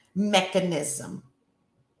coping mechanism.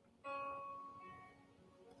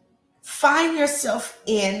 Find yourself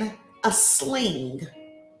in a sling,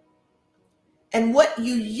 and what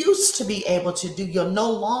you used to be able to do, you'll no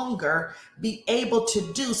longer be able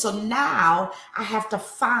to do. So now I have to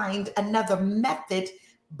find another method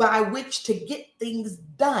by which to get things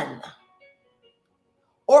done.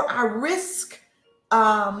 Or I risk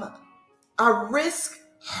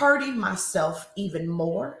hurting myself even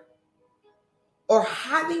more, or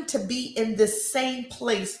having to be in this same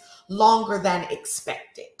place longer than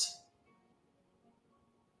expected.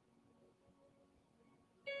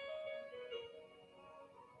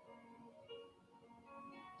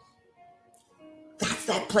 That's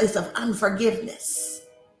that place of unforgiveness.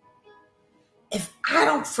 If I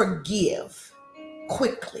don't forgive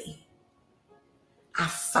quickly, I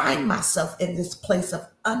find myself in this place of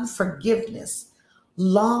unforgiveness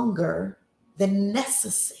longer than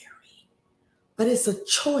necessary. But it's a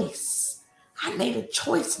choice. I made a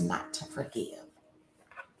choice not to forgive.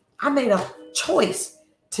 I made a choice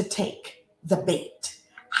to take the bait.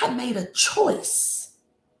 I made a choice.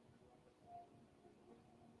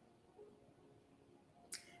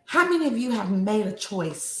 How many of you have made a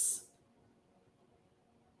choice?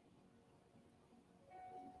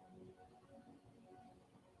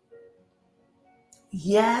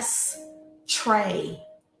 Yes, Trey,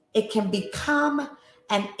 it can become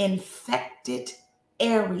an infected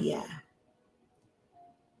area.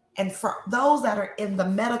 And for those that are in the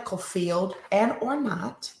medical field and or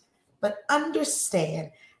not, but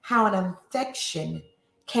understand how an infection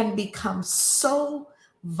can become so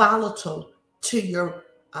volatile to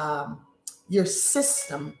your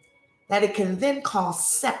system that it can then cause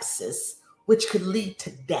sepsis, which could lead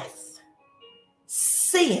to death.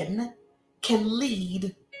 Sin can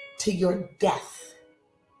lead to your death.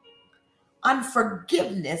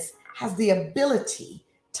 Unforgiveness has the ability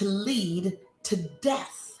to lead to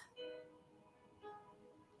death.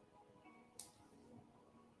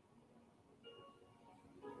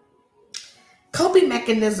 Coping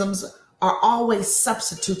mechanisms are always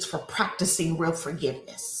substitutes for practicing real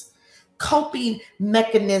forgiveness. Coping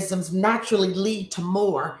mechanisms naturally lead to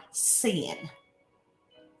more sin.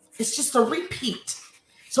 It's just a repeat.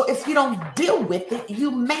 So if you don't deal with it,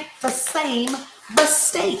 you make the same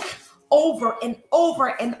mistake over and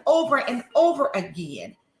over and over and over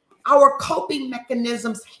again. Our coping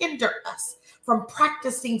mechanisms hinder us from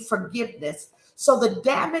practicing forgiveness, so the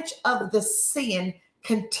damage of the sin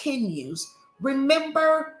continues.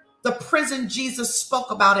 Remember the prison Jesus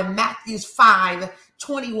spoke about in Matthew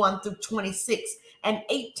 5:21 through 26 and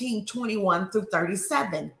 18:21 through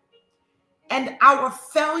 37. And our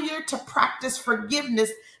failure to practice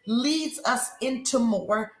forgiveness leads us into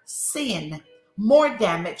more sin, more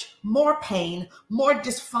damage, more pain, more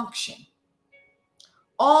dysfunction.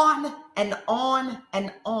 On and on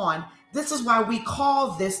and on. This is why we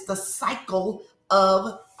call this the cycle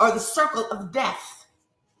of, or the circle of death.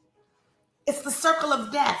 It's the circle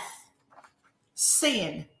of death.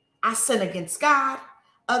 Sin. I sin against God.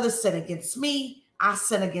 Others sin against me. I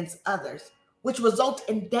sin against others, which results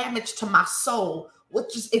in damage to my soul,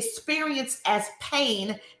 which is experienced as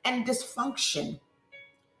pain and dysfunction,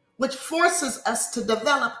 which forces us to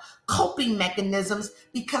develop coping mechanisms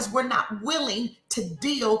because we're not willing to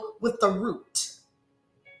deal with the root.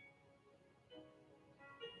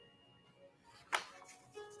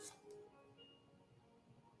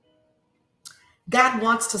 God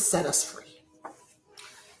wants to set us free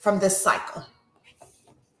from this cycle.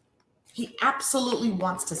 He absolutely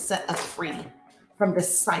wants to set us free from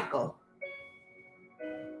this cycle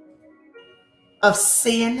of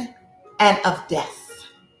sin and of death.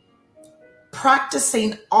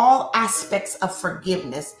 Practicing all aspects of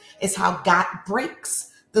forgiveness is how God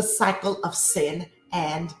breaks the cycle of sin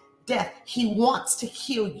and death. He wants to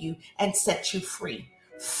heal you and set you free,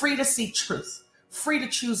 free to see truth, free to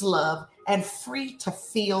choose love, and free to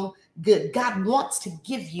feel good. God wants to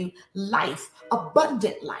give you life,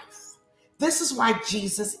 abundant life. This is why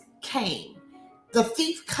Jesus came. The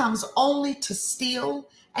thief comes only to steal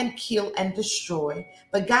and kill and destroy.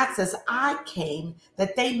 But God says, I came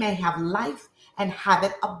that they may have life and have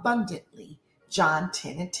it abundantly. John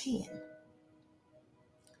 10:10.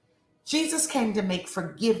 Jesus came to make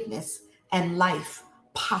forgiveness and life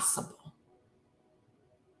possible.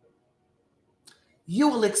 You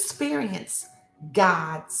will experience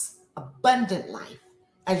God's abundant life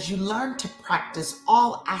as you learn to practice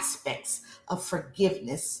all aspects of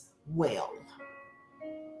forgiveness well.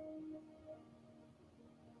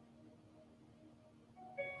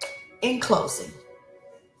 In closing,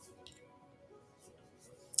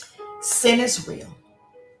 sin is real.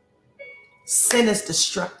 Sin is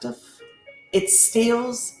destructive. It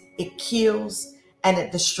steals, it kills, and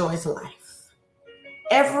it destroys life.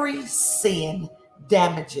 Every sin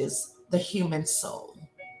damages the human soul.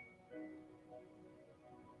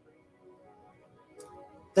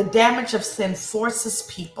 The damage of sin forces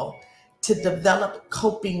people to develop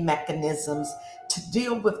coping mechanisms to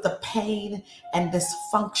deal with the pain and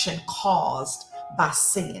dysfunction caused by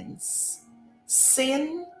sins.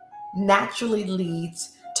 Sin naturally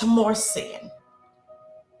leads to more sin.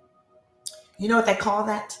 You know what they call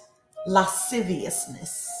that?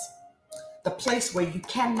 Lasciviousness. The place where you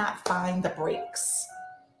cannot find the brakes.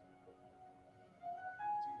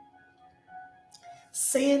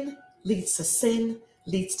 Sin leads to sin,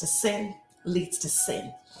 leads to sin, leads to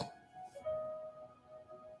sin.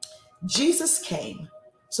 Jesus came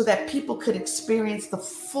so that people could experience the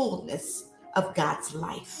fullness of God's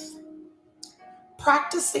life.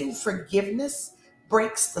 Practicing forgiveness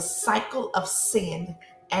breaks the cycle of sin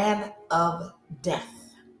and of death.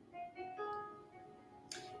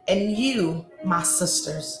 And you, my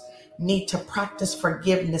sisters, need to practice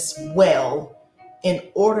forgiveness well in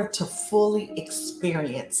order to fully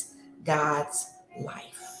experience God's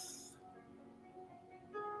life.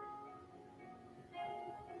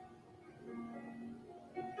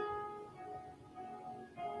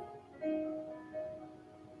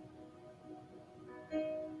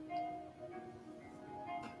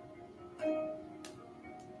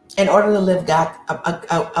 In order to live God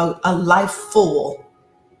a life full,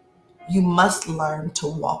 you must learn to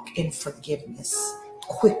walk in forgiveness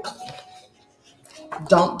quickly.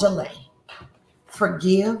 Don't delay.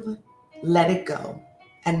 Forgive, let it go,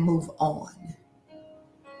 and move on.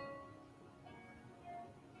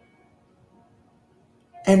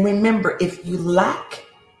 And remember, if you lack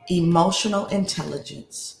emotional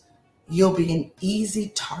intelligence, you'll be an easy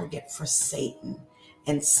target for Satan.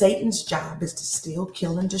 And Satan's job is to steal,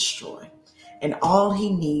 kill, and destroy. And all he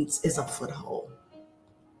needs is a foothold.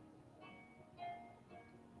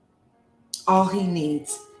 All he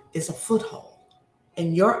needs is a foothold.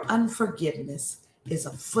 And your unforgiveness is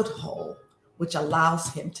a foothold which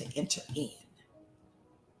allows him to enter in.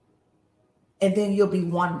 And then you'll be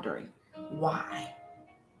wondering, why?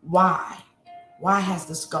 Why? Why has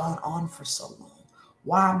this gone on for so long?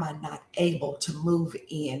 Why am I not able to move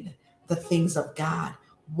in the things of God?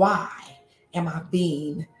 Why am I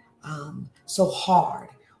being so hard?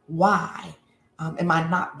 Why am I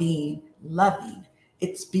not being loving?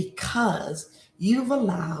 It's because you've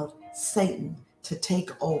allowed Satan to take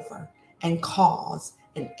over and cause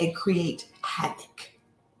and create havoc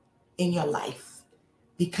in your life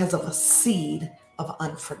because of a seed of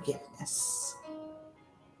unforgiveness.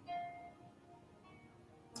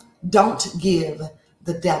 Don't give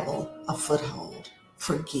the devil a foothold.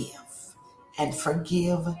 Forgive, and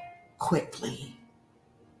forgive quickly.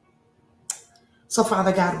 So,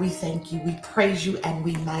 Father God, we thank you, we praise you, and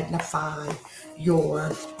we magnify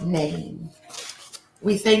your name.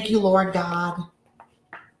 We thank you, Lord God,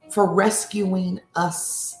 for rescuing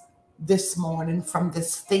us this morning from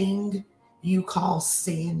this thing you call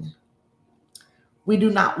sin. We do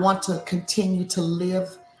not want to continue to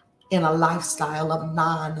live in a lifestyle of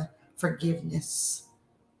non-forgiveness.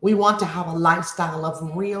 We want to have a lifestyle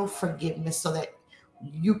of real forgiveness so that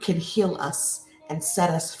you can heal us and set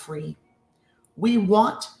us free. We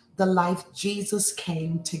want the life Jesus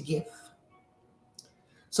came to give.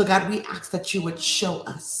 So God, we ask that you would show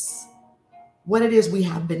us what it is we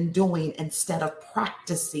have been doing instead of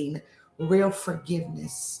practicing real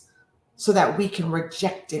forgiveness so that we can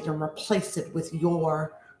reject it and replace it with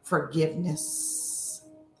your forgiveness.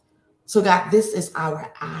 So God, this is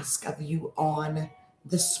our ask of you on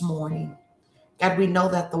this morning. God, we know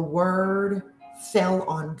that the word fell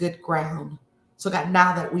on good ground. So God,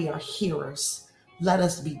 now that we are hearers, let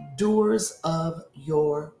us be doers of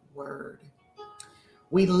your word.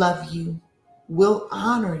 We love you, we'll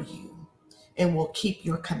honor you, and we'll keep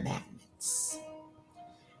your commandments.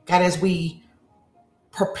 God, as we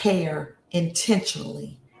prepare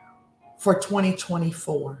intentionally for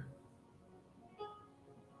 2024,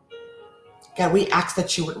 God, we ask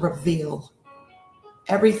that you would reveal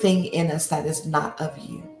everything in us that is not of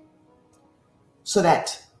you so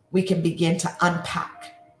that we can begin to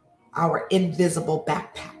unpack our invisible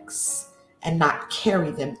backpacks and not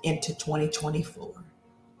carry them into 2024.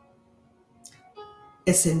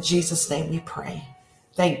 It's in Jesus' name we pray.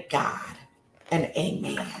 Thank God and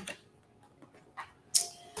amen.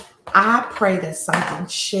 I pray that something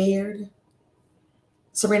shared.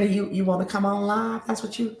 Serena, you want to come on live? That's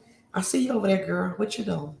what I see you over there, girl. What you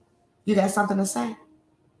doing? You got something to say?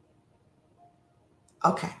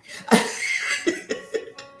 Okay.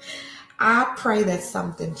 I pray that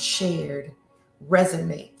something shared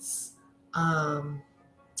resonates. And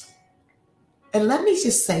let me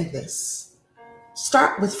just say this.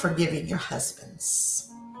 Start with forgiving your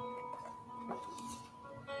husbands.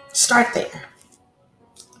 Start there.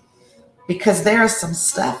 Because there is some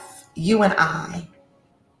stuff you and I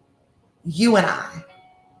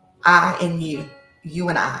and you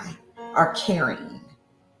and I are carrying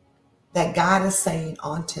that God is saying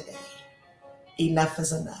on today, enough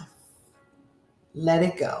is enough. Let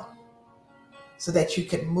it go so that you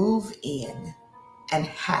can move in and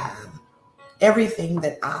have everything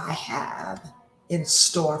that I have in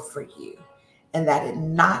store for you, and that it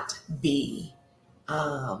not be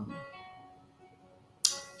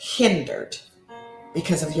hindered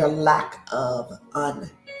because of your lack of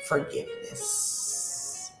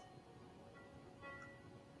unforgiveness.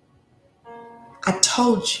 I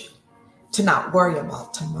told you to not worry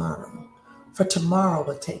about tomorrow, for tomorrow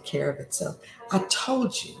will take care of itself. I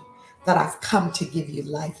told you that I've come to give you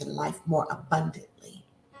life and life more abundantly.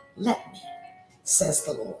 Let me, says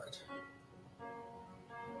the Lord.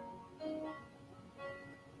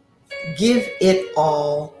 Give it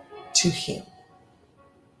all to him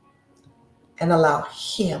and allow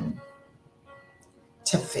him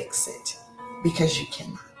to fix it, because you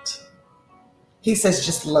cannot. He says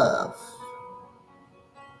just love.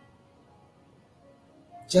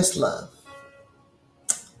 Just love.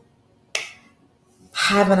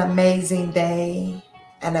 Have an amazing day,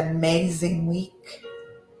 an amazing week.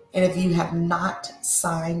 And if you have not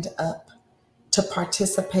signed up to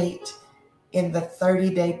participate in the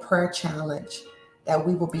 30-day prayer challenge that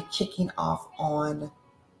we will be kicking off on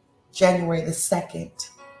January the 2nd,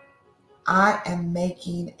 I am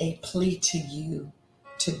making a plea to you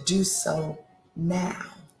to do so now.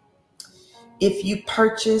 If you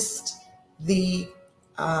purchased the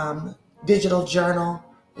digital journal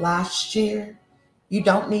last year, you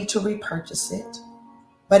don't need to repurchase it.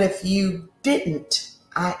 But if you didn't,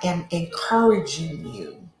 I am encouraging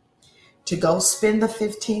you to go spend the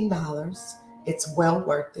 $15 It's well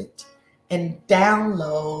worth it. And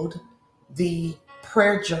download the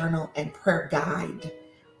prayer journal and prayer guide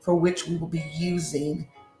for which we will be using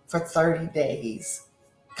for 30 days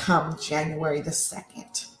come January the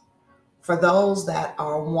 2nd. For those that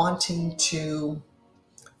are wanting to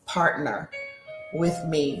partner with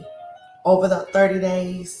me over the 30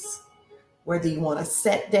 days, whether you want a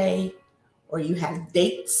set day or you have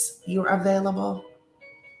dates you're available,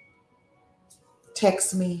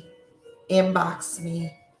 text me, inbox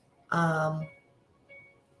me.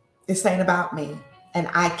 This ain't about me, and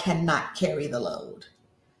I cannot carry the load.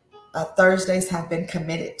 Thursdays have been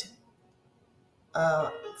committed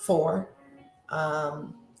for,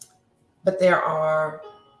 um, but there are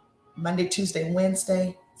Monday, Tuesday,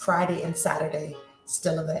 Wednesday, Friday, and Saturday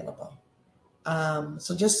still available.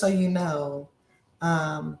 So just so you know,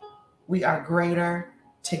 um, we are greater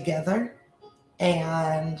together,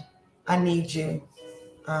 and I need you.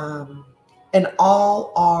 Um, and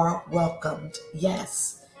all are welcomed.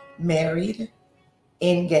 Yes, married,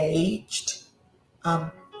 engaged,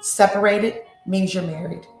 um, separated means you're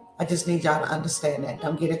married. I just need y'all to understand that.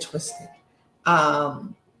 Don't get it twisted.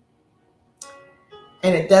 Um,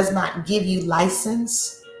 and it does not give you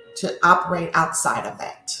license to operate outside of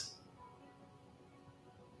that.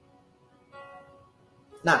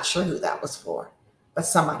 Not sure who that was for, but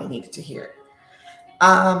somebody needed to hear it.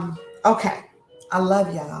 Okay. I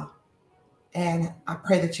love y'all. And I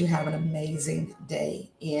pray that you have an amazing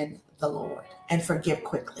day in the Lord and forgive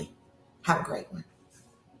quickly. Have a great one.